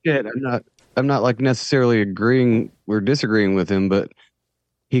talking shit. I'm not like necessarily agreeing or disagreeing with him, but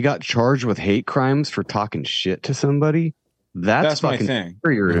he got charged with hate crimes for talking shit to somebody. That's my fucking thing.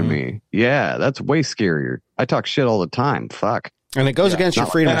 scarier to me. Yeah, that's way scarier. I talk shit all the time. Fuck. And it goes against your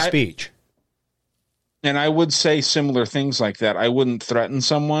freedom of speech. And I would say similar things like that. I wouldn't threaten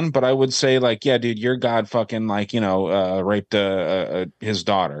someone, but I would say like, yeah, dude, your God fucking raped his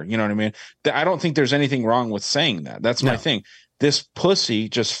daughter. You know what I mean? I don't think there's anything wrong with saying that. That's my thing. This pussy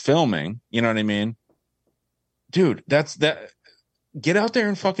just filming, you know what I mean? Dude, get out there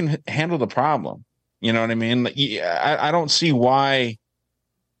and fucking handle the problem. You know what I mean? I don't see why.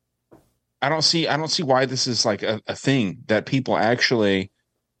 I don't see why this is like a thing that people actually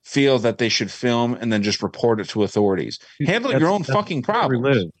feel that they should film and then just report it to authorities. Handle your own fucking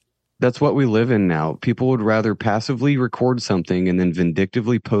problem. That's what we live in now. People would rather passively record something and then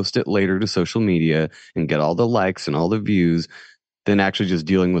vindictively post it later to social media and get all the likes and all the views than actually just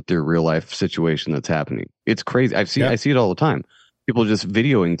dealing with their real life situation that's happening. It's crazy. I see it all the time. People just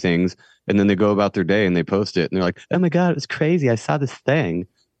videoing things and then they go about their day and they post it and they're like, oh my God, it was crazy. I saw this thing.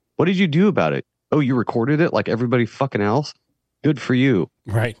 What did you do about it? Oh, you recorded it like everybody fucking else? Good for you.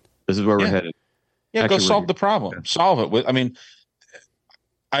 Right. This is where we're headed. Yeah, go solve the problem. Solve it. I mean,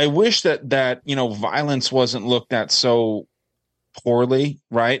 I wish that violence wasn't looked at so poorly,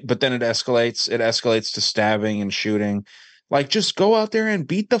 right? But then it escalates. It escalates to stabbing and shooting. Like, just go out there and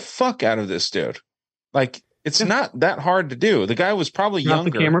beat the fuck out of this dude. Like, it's not that hard to do. The guy was probably Not younger.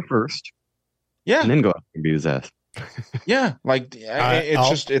 the camera first. Yeah. And then go out and beat his ass. Yeah, like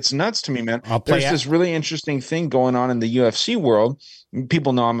it's nuts to me, man. There's this really interesting thing going on in the UFC world.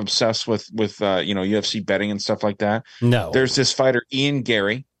 People know I'm obsessed with UFC betting and stuff like that. No, there's this fighter Ian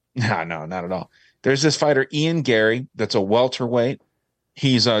Gary. No, not at all. There's this fighter Ian Gary that's a welterweight.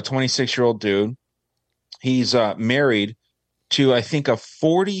 He's a 26-year-old dude. He's married to, I think, a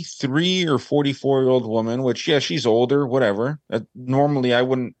 43 or 44-year-old woman. Which, yeah, she's older. Whatever. Normally, I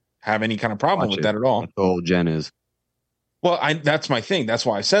wouldn't have any kind of problem with that at all. That's how old Jen is. Well, that's my thing. That's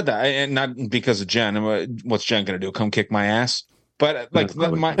why I said that, and not because of Jen. What's Jen going to do? Come kick my ass? But like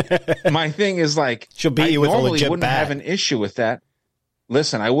my thing is like, she'll beat you with a legit wouldn't bat. have an issue with that.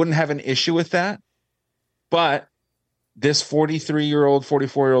 Listen, I wouldn't have an issue with that. But this 43-year-old,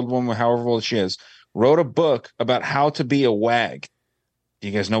 44-year-old woman, however old she is, wrote a book about how to be a wag. Do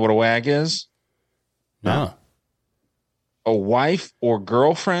you guys know what a wag is? No. A wife or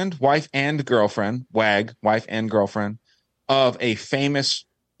girlfriend, wife and girlfriend of a famous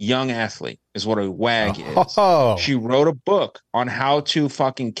young athlete is what a wag is. She wrote a book on how to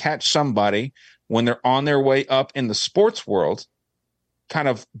fucking catch somebody when they're on their way up in the sports world kind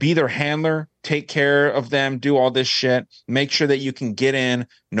of be their handler, take care of them, do all this shit, make sure that you can get in,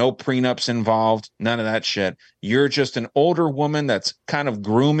 no prenups involved, none of that shit. You're just an older woman that's kind of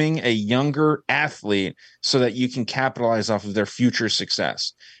grooming a younger athlete so that you can capitalize off of their future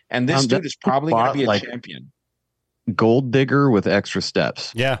success. And this dude is probably going to be a champion. Gold digger with extra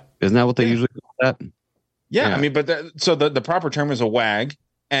steps. Yeah. Isn't that what they usually call that? Yeah. I mean, but the proper term is a WAG,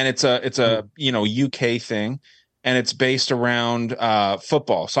 and it's a UK thing. And it's based around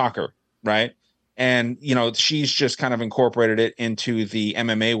football, soccer, right? And, she's just kind of incorporated it into the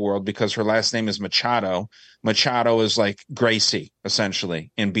MMA world because her last name is Machado. Machado is like Gracie, essentially,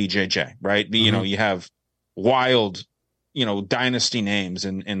 in BJJ, right? Mm-hmm. You have wild, dynasty names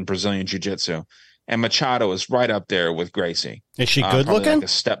in Brazilian Jiu-Jitsu. And Machado is right up there with Gracie. Is she good looking? Like a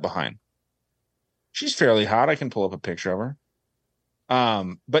step behind. She's fairly hot. I can pull up a picture of her.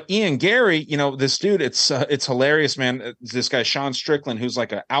 But Ian Gary, this dude, it's hilarious, man. This guy, Sean Strickland, who's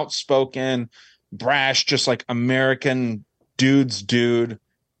like an outspoken, brash, just like American dude.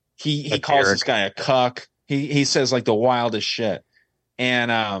 He calls this guy a cuck. He says like the wildest shit.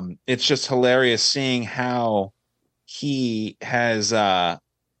 And, it's just hilarious seeing how he has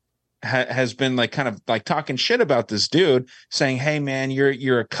been like kind of like talking shit about this dude, saying, hey man,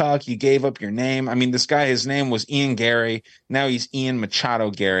 you're a cuck, you gave up your name. I mean, this guy, his name was Ian Gary, now he's Ian Machado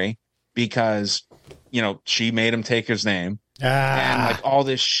Gary because she made him take his name. And like all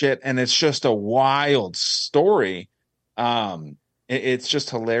this shit, and it's just a wild story. It's just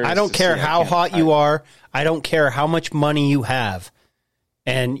hilarious. I don't care how hot you are, I don't care how much money you have,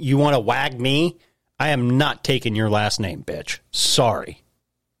 and you want to wag me, I am not taking your last name, bitch. Sorry.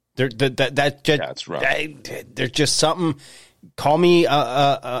 That's right. There's just something. Call me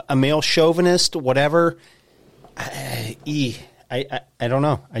a male chauvinist, whatever. I don't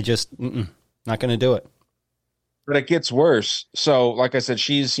know. I just not going to do it. But it gets worse. So, like I said,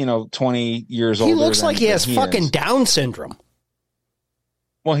 she's 20 years old. He looks like he has fucking Down syndrome.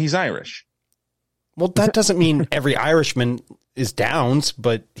 Well, he's Irish. Well, that doesn't mean every Irishman is Downs,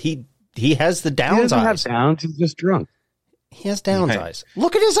 but he has the Downs he doesn't eyes. Have Downs. He's just drunk. He has Down's eyes.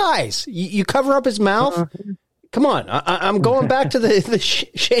 Look at his eyes. You cover up his mouth. Come on. I'm going back to the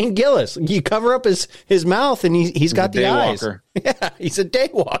Shane Gillis. You cover up his mouth, and he's got the eyes. Yeah, he's a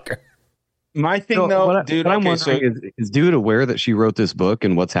daywalker. My thing, dude. I'm wondering is dude aware that she wrote this book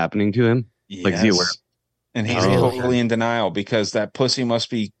and what's happening to him? Yes. Like, is he aware? And he's totally in denial because that pussy must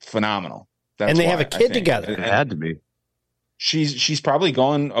be phenomenal. And they have a kid together. It had to be. She's probably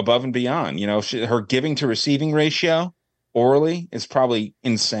going above and beyond. Her giving to receiving ratio orally is probably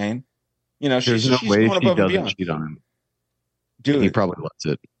insane. There's no way she doesn't cheat on him. Dude, he probably lets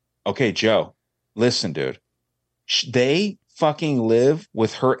it. Okay, Joe, listen, dude. They fucking live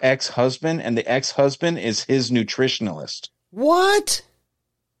with her ex-husband, and the ex-husband is his nutritionalist. What?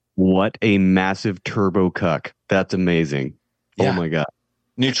 What a massive turbo cuck. That's amazing. Yeah. Oh my God.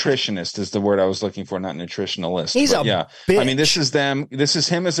 Nutritionist is the word I was looking for, not nutritionalist. He's a bitch. I mean, this is them. This is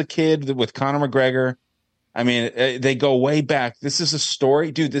him as a kid with Conor McGregor. I mean, they go way back. This is a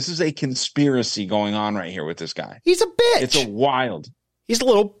story. Dude, this is a conspiracy going on right here with this guy. He's a bitch. It's a wild. He's a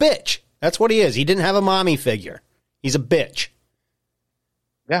little bitch. That's what he is. He didn't have a mommy figure. He's a bitch.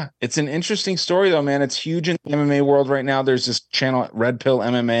 Yeah, it's an interesting story, though, man. It's huge in the MMA world right now. There's this channel, Red Pill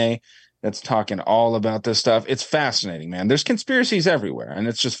MMA, that's talking all about this stuff. It's fascinating, man. There's conspiracies everywhere, and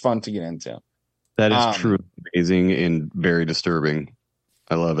it's just fun to get into. That is true, amazing, and very disturbing.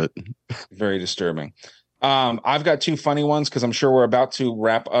 I love it. Very disturbing. I've got two funny ones because I'm sure we're about to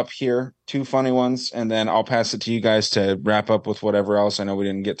wrap up here. Two funny ones, and then I'll pass it to you guys to wrap up with whatever else. I know we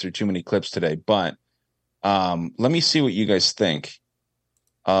didn't get through too many clips today, but let me see what you guys think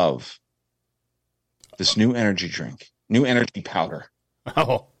of this new energy drink, new energy powder.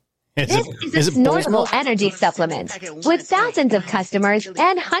 Oh. This is a Snortable energy supplement with thousands of customers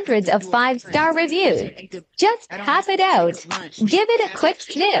and hundreds of 5-star reviews. Just pop it out, give it a quick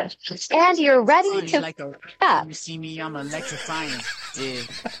sniff, and you're ready to up.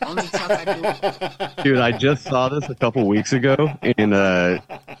 Dude, I just saw this a couple weeks ago, and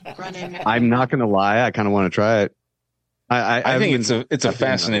I'm not going to lie, I kind of want to try it. I think it's a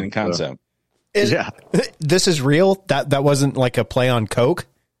fascinating concept. This is real? That wasn't like a play on Coke?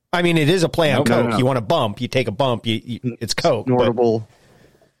 I mean, it is a play on Coke. No. You want a bump, you take a bump, it's Coke.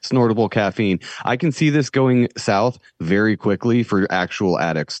 Snortable caffeine. I can see this going south very quickly for actual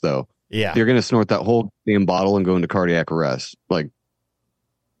addicts, though. Yeah. You're going to snort that whole damn bottle and go into cardiac arrest. Like,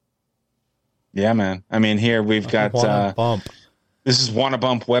 yeah, man. I mean, here we've got bump. This is Wanna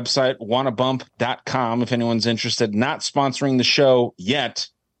Bump website, wannabump.com, if anyone's interested. Not sponsoring the show yet,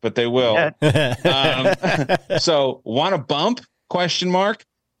 but they will. So, Wanna Bump? Question mark.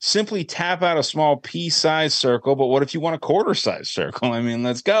 Simply tap out a small pea-sized circle, but what if you want a quarter-sized circle? I mean,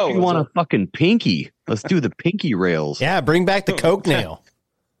 let's go. You want a fucking pinky? Let's do the pinky rails. Yeah, bring back the Coke nail.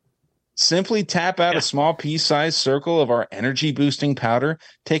 Simply tap out a small pea-sized circle of our energy-boosting powder,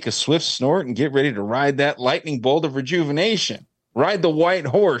 take a swift snort, and get ready to ride that lightning bolt of rejuvenation. Ride the white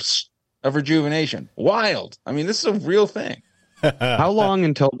horse of rejuvenation. Wild. I mean, this is a real thing. How long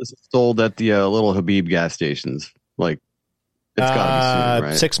until this is sold at the little Habib gas stations? Like, it's got to be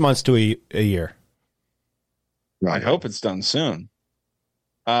soon, right? 6 months to a year. Right. I hope it's done soon.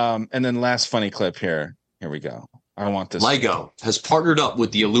 And then last funny clip here. Here we go. I want this. Lego has partnered up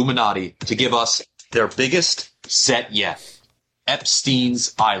with the Illuminati to give us their biggest set yet.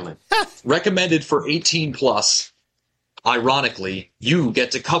 Epstein's Island. Recommended for 18 plus. Ironically, you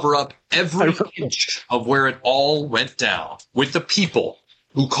get to cover up every inch of where it all went down with the people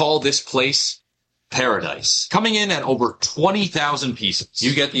who call this place paradise. Coming in at over 20,000 pieces.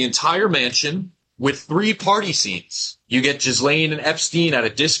 You get the entire mansion with 3 party scenes. You get Ghislaine and Epstein at a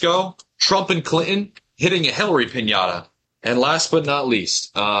disco, Trump and Clinton hitting a Hillary piñata, and last but not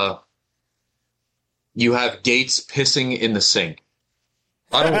least, you have Gates pissing in the sink.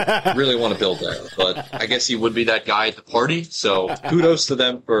 I don't really want to build that, but I guess he would be that guy at the party, so kudos to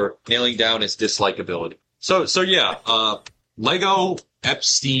them for nailing down his dislikability. So yeah, Lego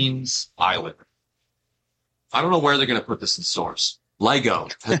Epstein's Island. I don't know where they're going to put this in stores. Lego.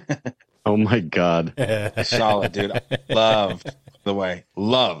 Oh my God. Solid, dude. Loved the way.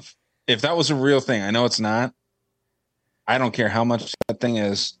 Love. If that was a real thing, I know it's not. I don't care how much that thing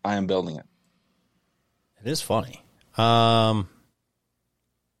is. I am building it. It is funny. I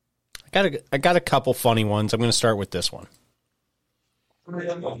got a couple funny ones. I'm going to start with this one. Oh.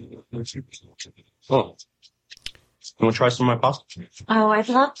 You want to try some of my pasta? Oh, I'd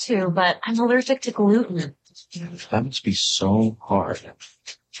love to, but I'm allergic to gluten. That must be so hard.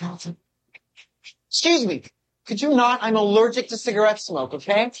 Excuse me. Could you not? I'm allergic to cigarette smoke,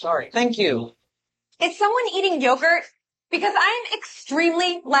 okay? Sorry. Thank you. Is someone eating yogurt? Because I'm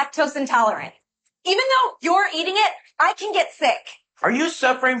extremely lactose intolerant. Even though you're eating it, I can get sick. Are you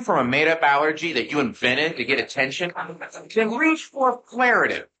suffering from a made-up allergy that you invented to get attention? Then reach for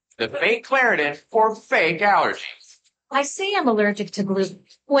Claritin, the fake Claritin for fake allergies. I say I'm allergic to gluten,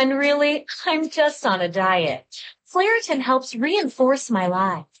 when really, I'm just on a diet. Claritin helps reinforce my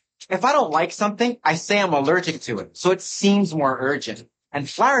lie. If I don't like something, I say I'm allergic to it, so it seems more urgent. And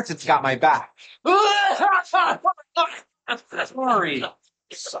Claritin's got my back. Sorry.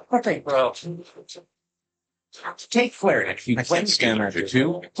 Okay, bro. Take Claritin. Feed Claritin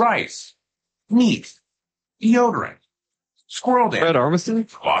to rice, meat, deodorant, squirrel dance. Fred Armisen?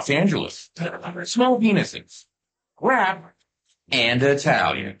 Los Angeles. Small penises. Rap and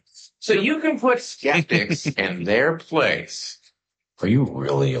Italian. So you can put skeptics in their place. Are you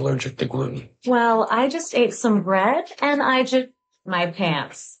really allergic to gluten? Well, I just ate some bread and my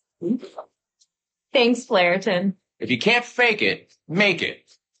pants. Thanks, Claritin. If you can't fake it, make it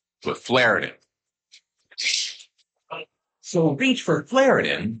with Claritin. So reach for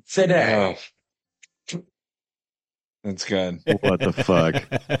Claritin today. Oh. That's good. What the fuck?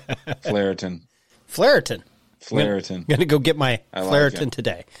 Claritin. Claritin. Claritin. I'm going to go get my Claritin like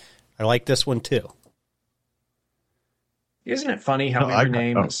today. I like this one too. Isn't it funny how we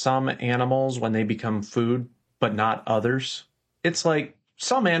rename some animals when they become food, but not others? It's like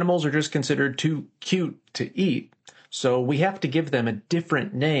some animals are just considered too cute to eat, so we have to give them a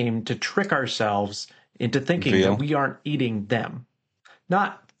different name to trick ourselves into thinking that we aren't eating them.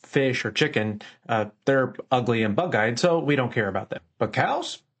 Not fish or chicken. They're ugly and bug-eyed, so we don't care about them. But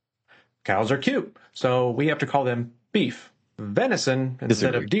cows? Cows are cute, so we have to call them beef. Venison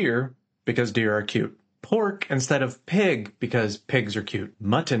instead of deer, because deer are cute. Pork instead of pig, because pigs are cute.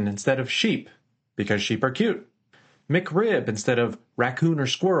 Mutton instead of sheep, because sheep are cute. McRib instead of raccoon or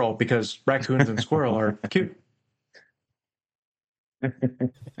squirrel, because raccoons and squirrel are cute.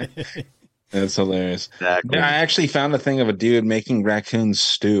 That's hilarious. Exactly. I actually found a thing of a dude making raccoon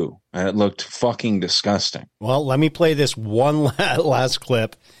stew, and it looked fucking disgusting. Well, let me play this one last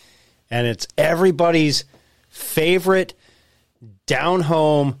clip, and it's everybody's favorite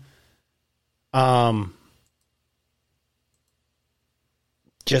down-home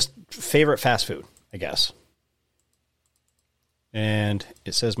just favorite fast food, I guess. And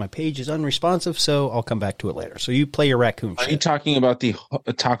it says my page is unresponsive, so I'll come back to it later. So you play your raccoon. Are you talking about the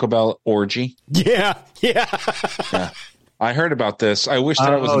Taco Bell orgy? Yeah. I heard about this. I wish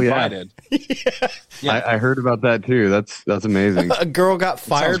that I was invited. Yeah. I heard about that too. That's amazing. A girl got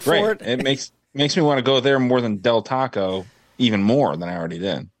fired for it. It makes me want to go there more than Del Taco, even more than I already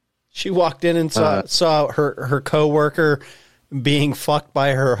did. She walked in and saw her coworker being fucked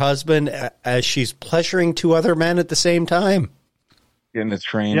by her husband as she's pleasuring two other men at the same time. Getting a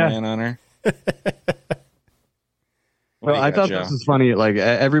train man on her. Well, I thought this was funny. Like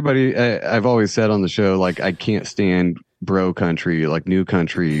everybody, I've always said on the show, like I can't stand bro country, like new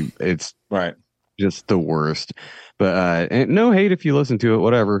country. It's right, just the worst. But and no hate if you listen to it,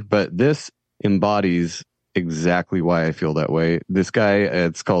 whatever. But this embodies exactly why I feel that way. This guy,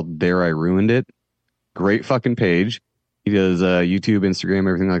 it's called There I Ruined It. Great fucking page. He does YouTube, Instagram,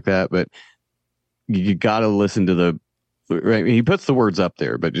 everything like that. But you got to listen to the. Right, he puts the words up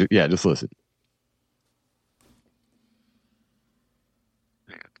there, but just listen.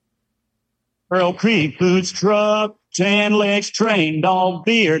 Earl Creek Foods Truck, 10 legs train, dog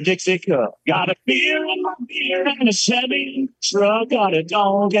beer, Dixie cup. Got a beer in my beer and a Chevy truck. Got a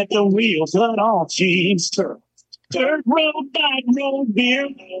dog at the wheel, cut off jeans truck. Dirt road, back road, beer,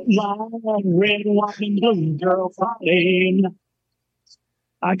 line, red, white, and blue, girl fighting.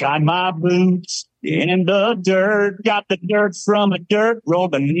 I got my boots in the dirt. Got the dirt from a dirt road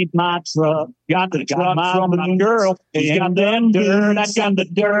beneath my truck. Got the truck from a girl in the dirt. I got the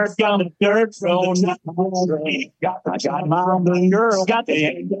dirt from the truck. I got my girl. Got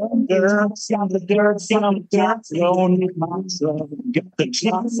the dirt. Got the dirt from the dirt road beneath my truck. Got the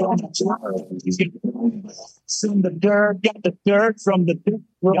truck from the truck. From the dirt. Got the dirt from the dirt.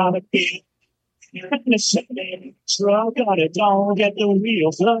 Got a kid. In the Chevy truck, got a dog at the wheel,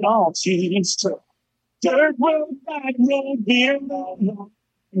 flood all jeans truck. Dirt road, back road, beer,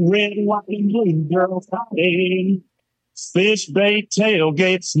 red, white, and blue, girl fighting. Fish bait,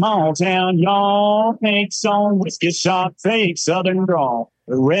 tailgate, small town, y'all. Pinks on whiskey shot, fake southern drawl.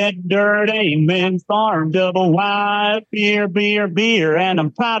 Red dirt, amen, farm, double wide, beer, beer, beer, and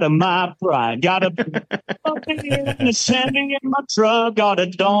I'm proud of my pride. Got a beer in the Chevy in my truck, got a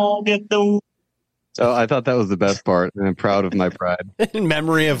dog at the. So I thought that was the best part, and I'm proud of my pride. In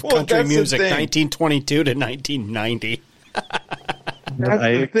memory of country music, 1922 to 1990. I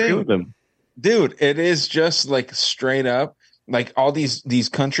agree with them. Dude, it is just like straight up, like all these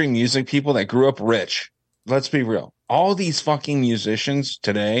country music people that grew up rich. Let's be real. All these fucking musicians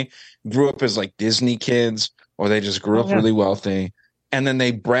today grew up as like Disney kids, or they just grew up really wealthy. And then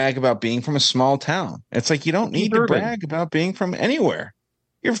they brag about being from a small town. It's like, you don't need to brag about being from anywhere.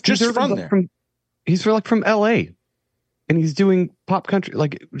 You're just from there. He's from LA, and he's doing pop country.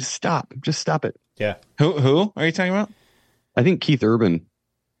 Like, just stop it. Yeah. Who are you talking about? I think Keith Urban.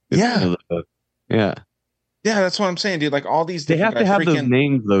 Yeah. Yeah. That's what I'm saying, dude. Like all these, they have to have those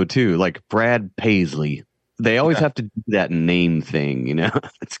names though too. Like Brad Paisley. They always have to do that name thing. You know,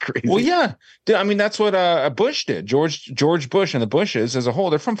 it's crazy. Well, yeah. Dude, I mean, that's what Bush did. George Bush and the Bushes as a whole.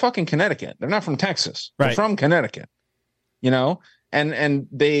 They're from fucking Connecticut. They're not from Texas. They're from Connecticut. You know. And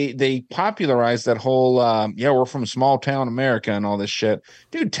they popularized that whole we're from small town America and all this shit.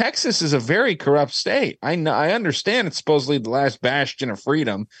 Dude, Texas is a very corrupt state. I understand it's supposedly the last bastion of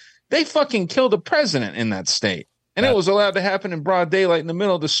freedom. They fucking killed a president in that state. And it was allowed to happen in broad daylight in the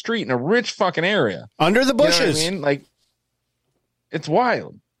middle of the street in a rich fucking area. Under the bushes. You know what I mean? Like, it's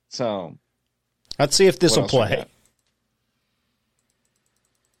wild. So let's see if this will play.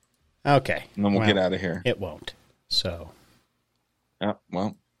 Okay. And then we'll get out of here. It won't. So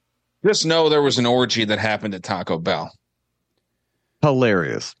well, just know there was an orgy that happened at Taco Bell.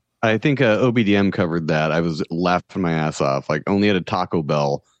 Hilarious. I think OBDM covered that. I was laughing my ass off. Like, only at a Taco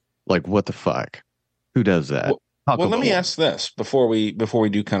Bell. Like, what the fuck? Who does that? Well, let me ask this before we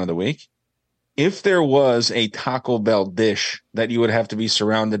do kind of the week. If there was a Taco Bell dish that you would have to be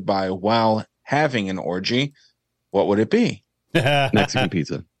surrounded by while having an orgy, what would it be? Mexican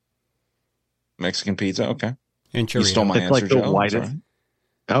pizza. Mexican pizza, okay. And you stole my answer, like the Joe. whitest.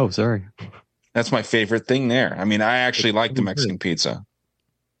 Oh, sorry. That's my favorite thing there. I mean, I actually like the Mexican pizza.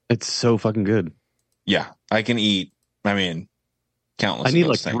 It's so fucking good. Yeah, I can eat. I mean, countless. I need of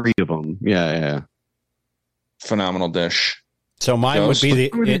like things. 3 of them. Yeah. Phenomenal dish. So mine would be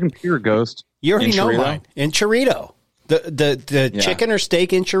the pure ghost. You already know mine. Enchilada. The chicken or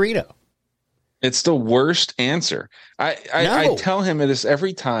steak enchilada. It's the worst answer. I tell him it is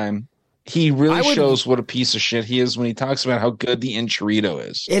every time. He really shows what a piece of shit he is when he talks about how good the enchilada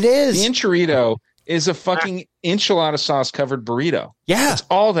is. It is. The enchilada is a fucking enchilada sauce covered burrito. Yeah. That's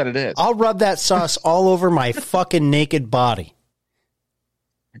all that it is. I'll rub that sauce all over my fucking naked body.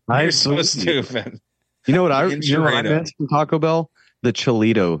 You're so stupid. You know what I missed from Taco Bell? The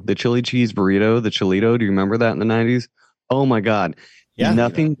Chilito, the chili cheese burrito, the Chilito. Do you remember that in the 90s? Oh my God. Yeah.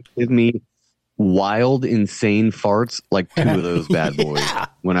 Nothing give me wild, insane farts like 2 of those bad boys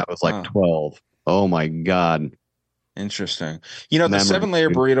when I was like 12. Oh my God. Interesting. You know, the Memory. 7-layer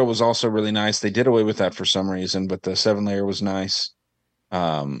burrito was also really nice. They did away with that for some reason, but the 7-layer was nice.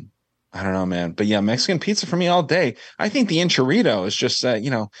 I don't know, man. But yeah, Mexican pizza for me all day. I think the enchilada is just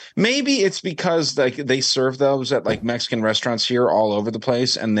maybe it's because like they serve those at like Mexican restaurants here all over the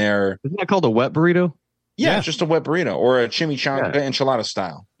place, and isn't that called a wet burrito? Yeah, just a wet burrito or a chimichanga enchilada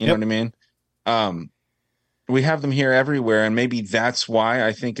style. You know what I mean? We have them here everywhere, and maybe that's why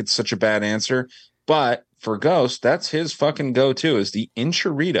I think it's such a bad answer. But for Ghost, that's his fucking go-to is the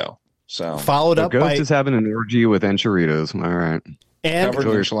enchilada. So followed up Ghost by is having an orgy with enchiladas. All right. and covered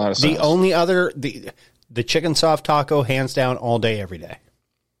in enchilada the sauce. only other the chicken soft taco, hands down, all day, every day.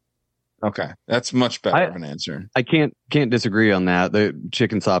 Okay, that's much better of an answer. I can't disagree on that. The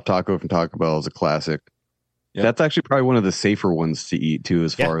chicken soft taco from Taco Bell is a classic. Yep. That's actually probably one of the safer ones to eat too,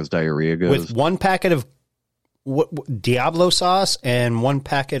 as far as diarrhea goes. With one packet of Diablo sauce and one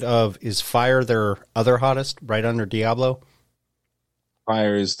packet of is Fire their other hottest, right under Diablo.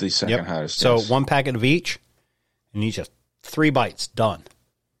 Fire is the second hottest. So yes. one packet of each, and you just 3 bites, done.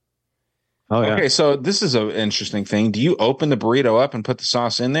 Oh, yeah. Okay, so this is an interesting thing. Do you open the burrito up and put the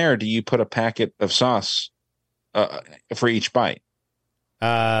sauce in there, or do you put a packet of sauce for each bite?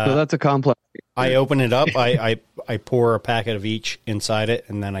 So that's a complex. I open it up. I pour a packet of each inside it,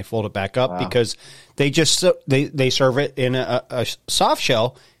 and then I fold it back up because they just they serve it in a soft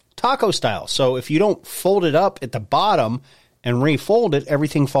shell taco style. So if you don't fold it up at the bottom and refold it,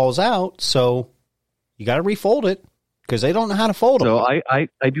 everything falls out. So you got to refold it because they don't know how to fold them. So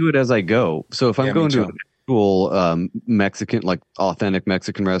I do it as I go. So if I'm going to an actual Mexican, like authentic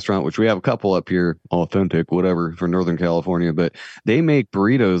Mexican restaurant, which we have a couple up here, authentic, whatever, for Northern California, but they make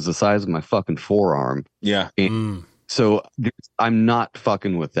burritos the size of my fucking forearm. Yeah. And so I'm not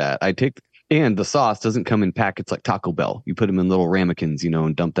fucking with that. And the sauce doesn't come in packets like Taco Bell. You put them in little ramekins,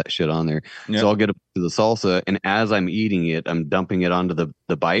 and dump that shit on there. Yep. So I'll get up to the salsa, and as I'm eating it, I'm dumping it onto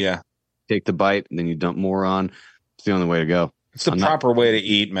the bite. Yeah. Take the bite, and then you dump more on. It's the only way to go. It's the proper way to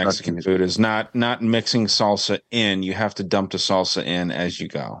eat Mexican food is not mixing salsa in. You have to dump the salsa in as you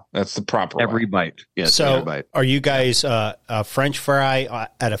go. That's the proper every way. bite. Yes, so every bite. are you guys a French fry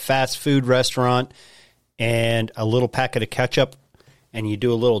at a fast food restaurant and a little packet of ketchup, and you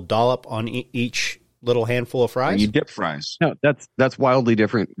do a little dollop on each little handful of fries? You dip fries. No, that's wildly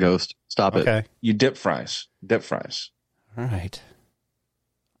different, Ghost. Stop it. Okay. You dip fries. Dip fries. All right.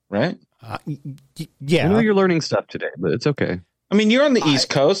 Right? Yeah. I know you're learning stuff today, but it's okay. I mean, you're on the East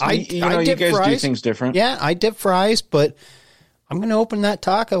Coast. I you dip guys fries. do things different. Yeah, I dip fries, but I'm going to open that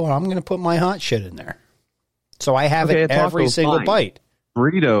taco and I'm going to put my hot shit in there. So I have it every single bite.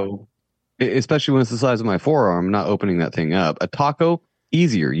 Burrito, especially when it's the size of my forearm, I'm not opening that thing up. A taco,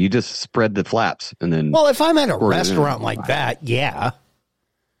 easier. You just spread the flaps and then. Well, if I'm at a restaurant like that, yeah.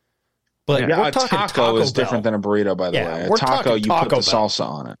 But yeah, we're a talking taco is Bell. different than a burrito, by the way. A we're taco, talking you Taco put the Bell. salsa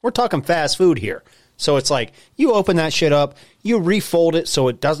on it. We're talking fast food here. So it's like you open that shit up, you refold it so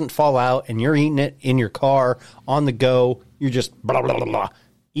it doesn't fall out, and you're eating it in your car on the go. You're just blah, blah, blah, blah,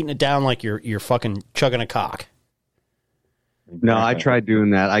 eating it down like you're fucking chugging a cock. No, I tried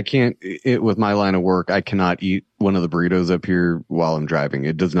doing that. I can't. With my line of work, I cannot eat one of the burritos up here while I'm driving.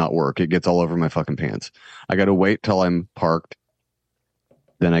 It does not work. It gets all over my fucking pants. I got to wait till I'm parked.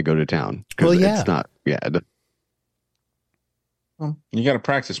 Then I go to town. Well, yeah. It's not. Yeah. You got to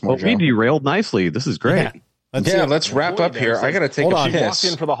practice more. Well, we derailed nicely. This is great. Let's wrap up here. I got to take a She piss. walked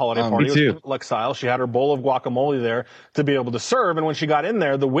in for the holiday party. me too. It was Lexile. She had her bowl of guacamole there to be able to serve. And when she got in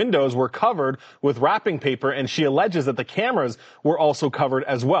there, the windows were covered with wrapping paper. And she alleges that the cameras were also covered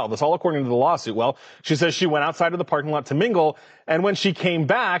as well. That's all according to the lawsuit. Well, she says she went outside of the parking lot to mingle. And when she came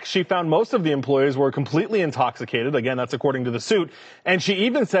back, she found most of the employees were completely intoxicated. Again, that's according to the suit. And she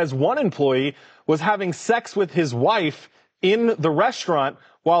even says one employee was having sex with his wife in the restaurant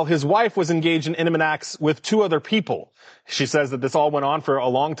while his wife was engaged in intimate acts with 2 other people. She says that this all went on for a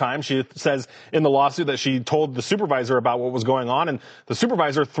long time. She says in the lawsuit that she told the supervisor about what was going on, and the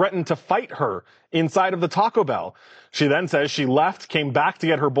supervisor threatened to fight her inside of the Taco Bell. She then says she left, came back to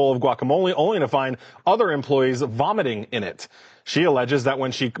get her bowl of guacamole, only to find other employees vomiting in it. She alleges that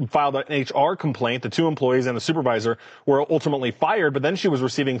when she filed an HR complaint, the 2 employees and the supervisor were ultimately fired, but then she was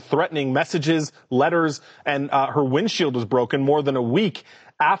receiving threatening messages, letters, and her windshield was broken more than a week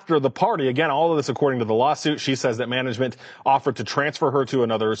after the party. Again, all of this according to the lawsuit. She says that management offered to transfer her to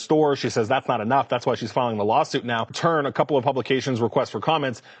another store. She says that's not enough. That's why she's filing the lawsuit now. A couple of publications request for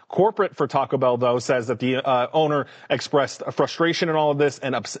comments. Corporate for Taco Bell, though, says that the owner expressed frustration in all of this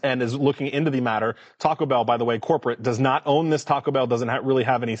and is looking into the matter. Taco Bell, by the way, corporate, does not own this. Taco Bell doesn't really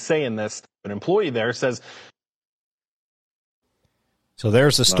have any say in this. An employee there says. So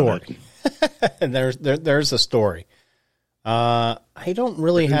there's the story. And there's the story. I don't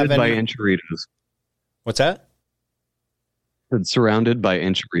really have Surrounded by any. enchiladas. What's that? It's surrounded by Oh,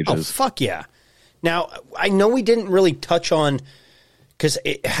 enchiladas. fuck yeah. Now, I know we didn't really touch on, because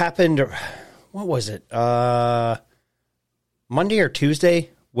it happened, what was it? Monday or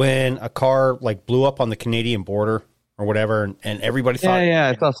Tuesday, when a car like blew up on the Canadian border or whatever, and everybody thought... Yeah,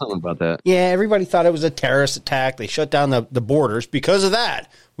 I saw something about that. Yeah, everybody thought it was a terrorist attack. They shut down the borders because of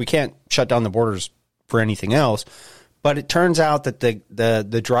that. We can't shut down the borders for anything else. But it turns out that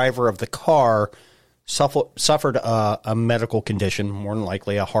the driver of the car suffered a medical condition, more than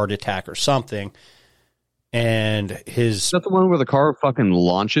likely a heart attack or something. And Is that the one where the car fucking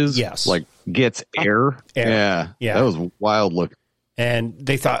launches? Yes. Like gets air? Yeah. That was wild looking. And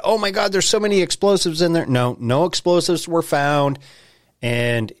they thought, oh my God, there's so many explosives in there. No explosives were found.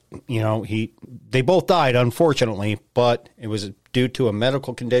 And, they both died, unfortunately, but it was due to a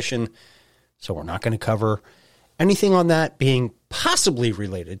medical condition. So we're not going to cover anything on that being possibly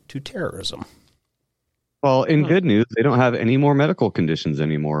related to terrorism. Well, in good news, they don't have any more medical conditions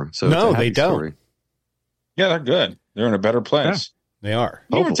anymore. So it's a happy they don't. story. Yeah, they're good. They're in a better place. They are.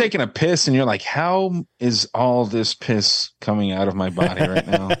 You ever taking a piss and you're like, how is all this piss coming out of my body right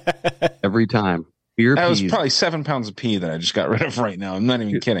now? Every time. Beer That was peas. probably 7 pounds of pee that I just got rid of right now. I'm not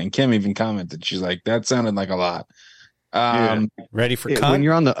even kidding. Kim even commented. She's like, that sounded like a lot. Ready for When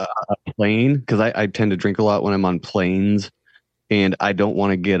you're on the plane, because I tend to drink a lot when I'm on planes, and I don't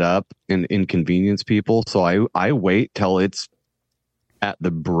want to get up and inconvenience people, so I wait till it's at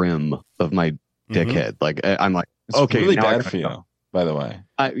the brim of my dickhead. Like I'm like, It's okay, really now I bad gotta for you, go. by the way.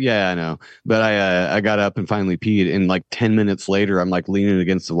 Yeah, I know, but I got up and finally peed, and like 10 minutes later, I'm like leaning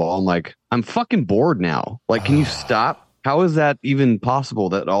against the wall. I'm like, I'm fucking bored now. Like, can you stop? How is that even possible?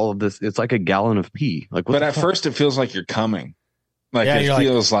 That all of this, it's like a gallon of pee. Like, what But the at fuck? first, it feels like you're coming. Like Yeah, it you're like,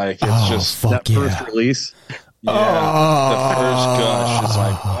 feels like it's just that first release. Yeah, the first gush is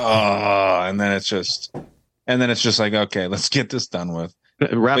like, oh, and then it's just like, okay, let's get this done with.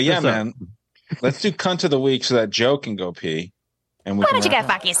 Wrap But yeah, this up. man, let's do cunt of the week so that Joe can go pee. And we Why can don't you go wrap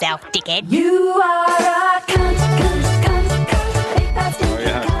up. fuck yourself, dickhead? You are a cunt. Oh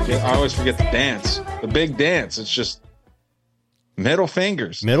yeah, I always forget the dance, the big dance. It's just middle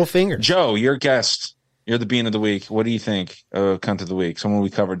fingers. Middle fingers. Joe, your guest. You're the bean of the week. What do you think of cunt of the week? Someone we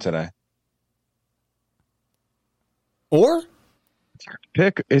covered today. Or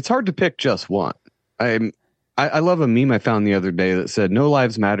It's hard to pick just one. I love a meme I found the other day that said, "No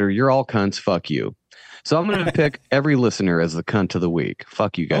lives matter. You're all cunts. Fuck you." So I'm going to pick every listener as the cunt of the week.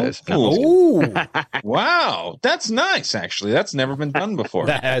 Fuck you guys. Ooh. Wow, that's nice. Actually, that's never been done before.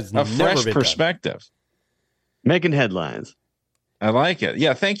 That has a never fresh been perspective. Making headlines. I like it.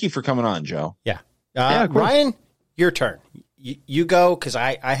 Yeah, thank you for coming on, Joe. Yeah. Yeah, of course. Ryan, your turn. You go, because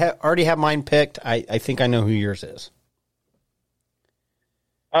I already have mine picked. I think I know who yours is.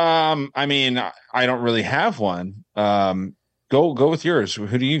 I mean, I don't really have one. Go with yours.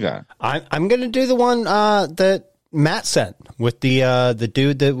 Who do you got? I'm going to do the one that Matt sent with the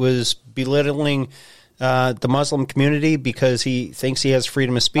dude that was belittling the Muslim community because he thinks he has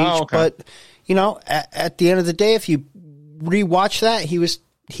freedom of speech. Oh, okay. But, at the end of the day, if you rewatch that, he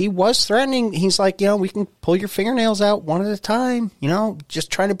was threatening. He's like, we can pull your fingernails out one at a time.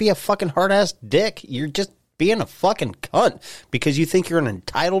 Just trying to be a fucking hard-ass dick. You're just being a fucking cunt because you think you're an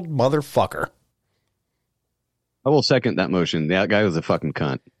entitled motherfucker. I will second that motion. That guy was a fucking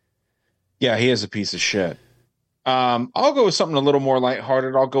cunt. Yeah, he is a piece of shit. I'll go with something a little more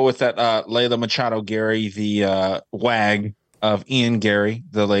lighthearted. I'll go with that Layla Machado Gary, the wag of Ian Gary,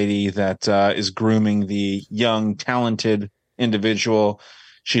 the lady that is grooming the young, talented individual.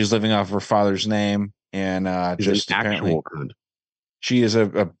 She's living off her father's name, and She's just an apparently actual cunt. she is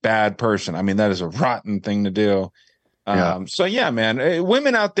a bad person. I mean, that is a rotten thing to do. Yeah. So yeah, man,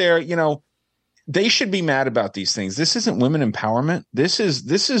 women out there, they should be mad about these things. This isn't women empowerment. This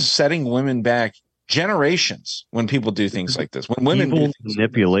is setting women back generations when people do things like this. When women do Evil things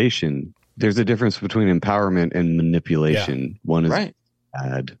manipulation. There's a difference between empowerment and manipulation. One is right.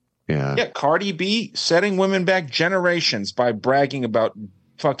 bad. Yeah. Yeah, Cardi B setting women back generations by bragging about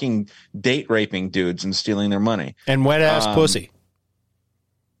fucking date raping dudes and stealing their money. And wet-ass pussy.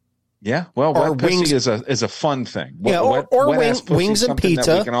 Yeah, well, Or wet pussy wings- is a fun thing. Yeah, or wet-ass pussy wings is and something that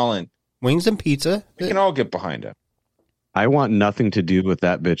pizza. we can all in. Wings and pizza. We can all get behind it. I want nothing to do with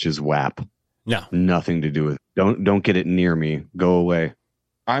that bitch's WAP. No. Nothing to do with it. Don't get it near me. Go away.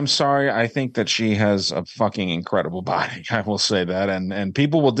 I'm sorry. I think that she has a fucking incredible body. I will say that. And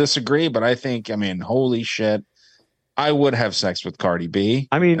people will disagree, but I mean, holy shit. I would have sex with Cardi B.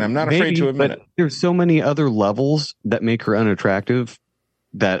 I mean, and I'm not maybe, afraid to admit but it. there's so many other levels that make her unattractive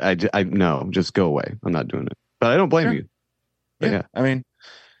that I no, just go away. I'm not doing it. But I don't blame Sure. you. Yeah. I mean,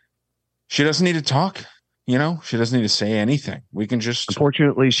 she doesn't need to talk. You know, she doesn't need to say anything. We can just.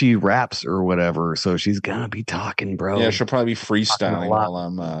 Unfortunately, she raps or whatever, so she's gonna be talking, bro. Yeah, she'll probably be freestyling while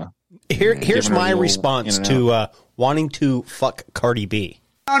I'm. Here's giving her my the old response in and to wanting to fuck Cardi B.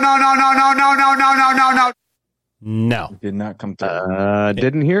 No, did not come through.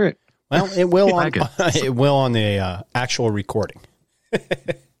 Didn't hear it. Well, it will on it will on the actual recording.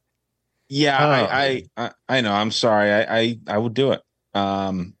 Yeah, I know. I'm sorry. I would do it.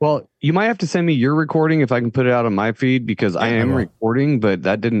 Well, you might have to send me your recording if I can put it out on my feed because I am recording, but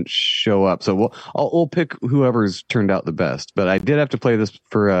that didn't show up. So we'll pick whoever's turned out the best. But I did have to play this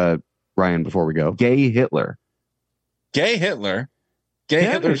for Ryan before we go. Gay Hitler. Gay Hitler. Gay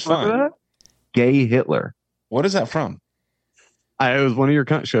Hitler's fun. Gay Hitler. What is that from? It was one of your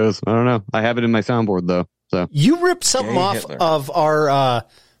cunt shows. I don't know. I have it in my soundboard though. So you ripped something off Hitler. of our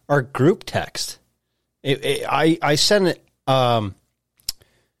group text. I sent it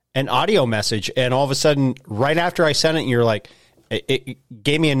an audio message, and all of a sudden, right after I sent it, you're like, it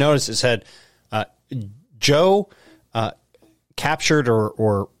gave me a notice. It said, Joe captured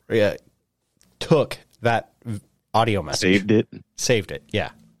or took that audio message. Saved it.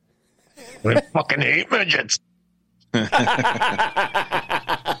 Yeah. We fucking hate midgets. Good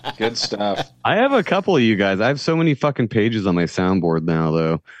stuff. I have a couple of you guys. I have so many fucking pages on my soundboard now,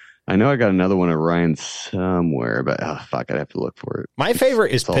 though. I know I got another one of Ryan somewhere, but fuck, I'd have to look for it. My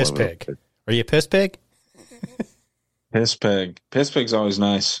favorite is Piss Pig. Are you Piss Pig? Piss Pig. Piss Pig's always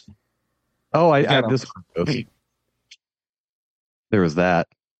nice. Oh, I had this one. There was that.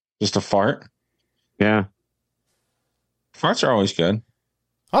 Just a fart? Yeah. Farts are always good.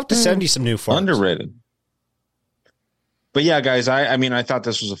 I'll have to send you some new farts. Underrated. But yeah, guys, I mean, I thought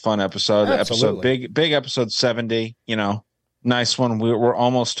this was a fun episode. Absolutely. Big episode 70, you know. Nice one. We're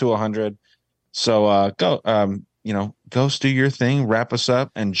almost to 100. So go, Ghost, do your thing, wrap us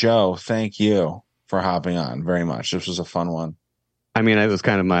up. And Joe, thank you for hopping on very much. This was a fun one. I mean, it was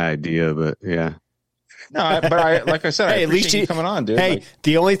kind of my idea, but yeah. No, but like I said, I appreciate you coming on, dude. Hey,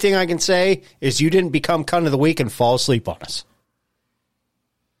 the only thing I can say is you didn't become cunt of the week and fall asleep on us.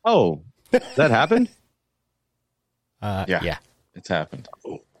 Oh, that happened? Yeah, it's happened.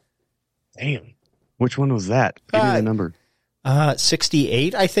 Oh, damn. Which one was that? Give me the number.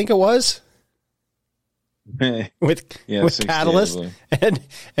 68, I think it was. with Catalyst,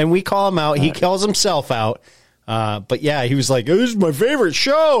 and we call him out. He calls himself out. But yeah, he was like, "This is my favorite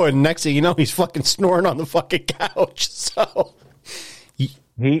show," and next thing you know, he's fucking snoring on the fucking couch. So he's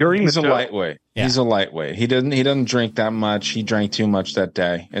a lightweight. Yeah. He's a lightweight. He doesn't drink that much. He drank too much that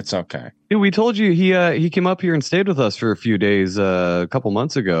day. It's okay. Dude, we told you he came up here and stayed with us for a few days a couple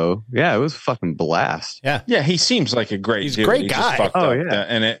months ago. Yeah, it was a fucking blast. Yeah, he seems like a great He's dude. a great He guy. just fucked Oh, up yeah.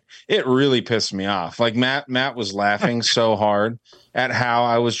 and it really pissed me off. Like Matt was laughing so hard at how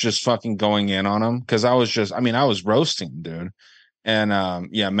I was just fucking going in on him because I was roasting him, dude. And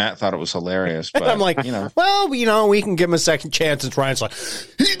Matt thought it was hilarious. But I'm like, we can give him a second chance. And Ryan's like,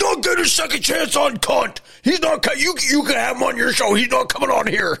 he's not getting a second chance on cunt. He's not. You can have him on your show. He's not coming on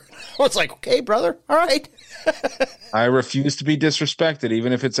here. I was like, okay, brother. All right. I refuse to be disrespected,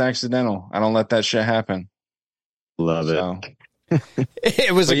 even if it's accidental. I don't let that shit happen. Love it.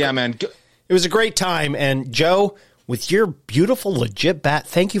 It was man. It was a great time. And Joe, with your beautiful legit bat,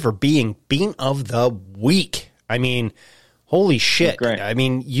 thank you for being Bean of the Week. I mean, holy shit. Great. I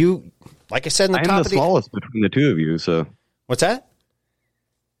mean, you, like I said in the I top am of the smallest between the two of you. So what's that?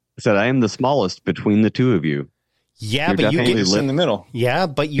 I said I am the smallest between the two of you. Yeah, You're but you definitely get in the middle. Yeah,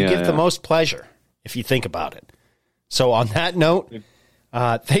 but you get the most pleasure if you think about it. So on that note,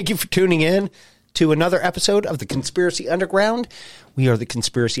 thank you for tuning in to another episode of the Conspiracy Underground. We are the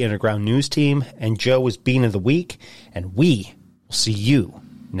Conspiracy Underground news team, and Joe is Bean of the Week, and we will see you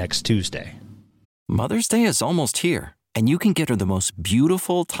next Tuesday. Mother's Day is almost here, and you can get her the most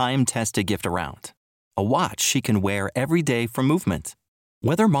beautiful time-tested gift around. A watch she can wear every day from Movement.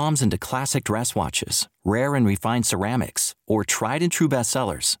 Whether mom's into classic dress watches, rare and refined ceramics, or tried and true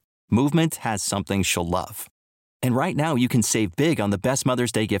bestsellers, Movement has something she'll love. And right now you can save big on the best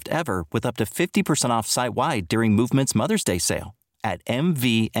Mother's Day gift ever with up to 50% off site-wide during Movement's Mother's Day sale at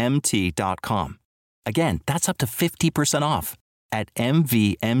MVMT.com. Again, that's up to 50% off at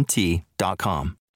MVMT.com.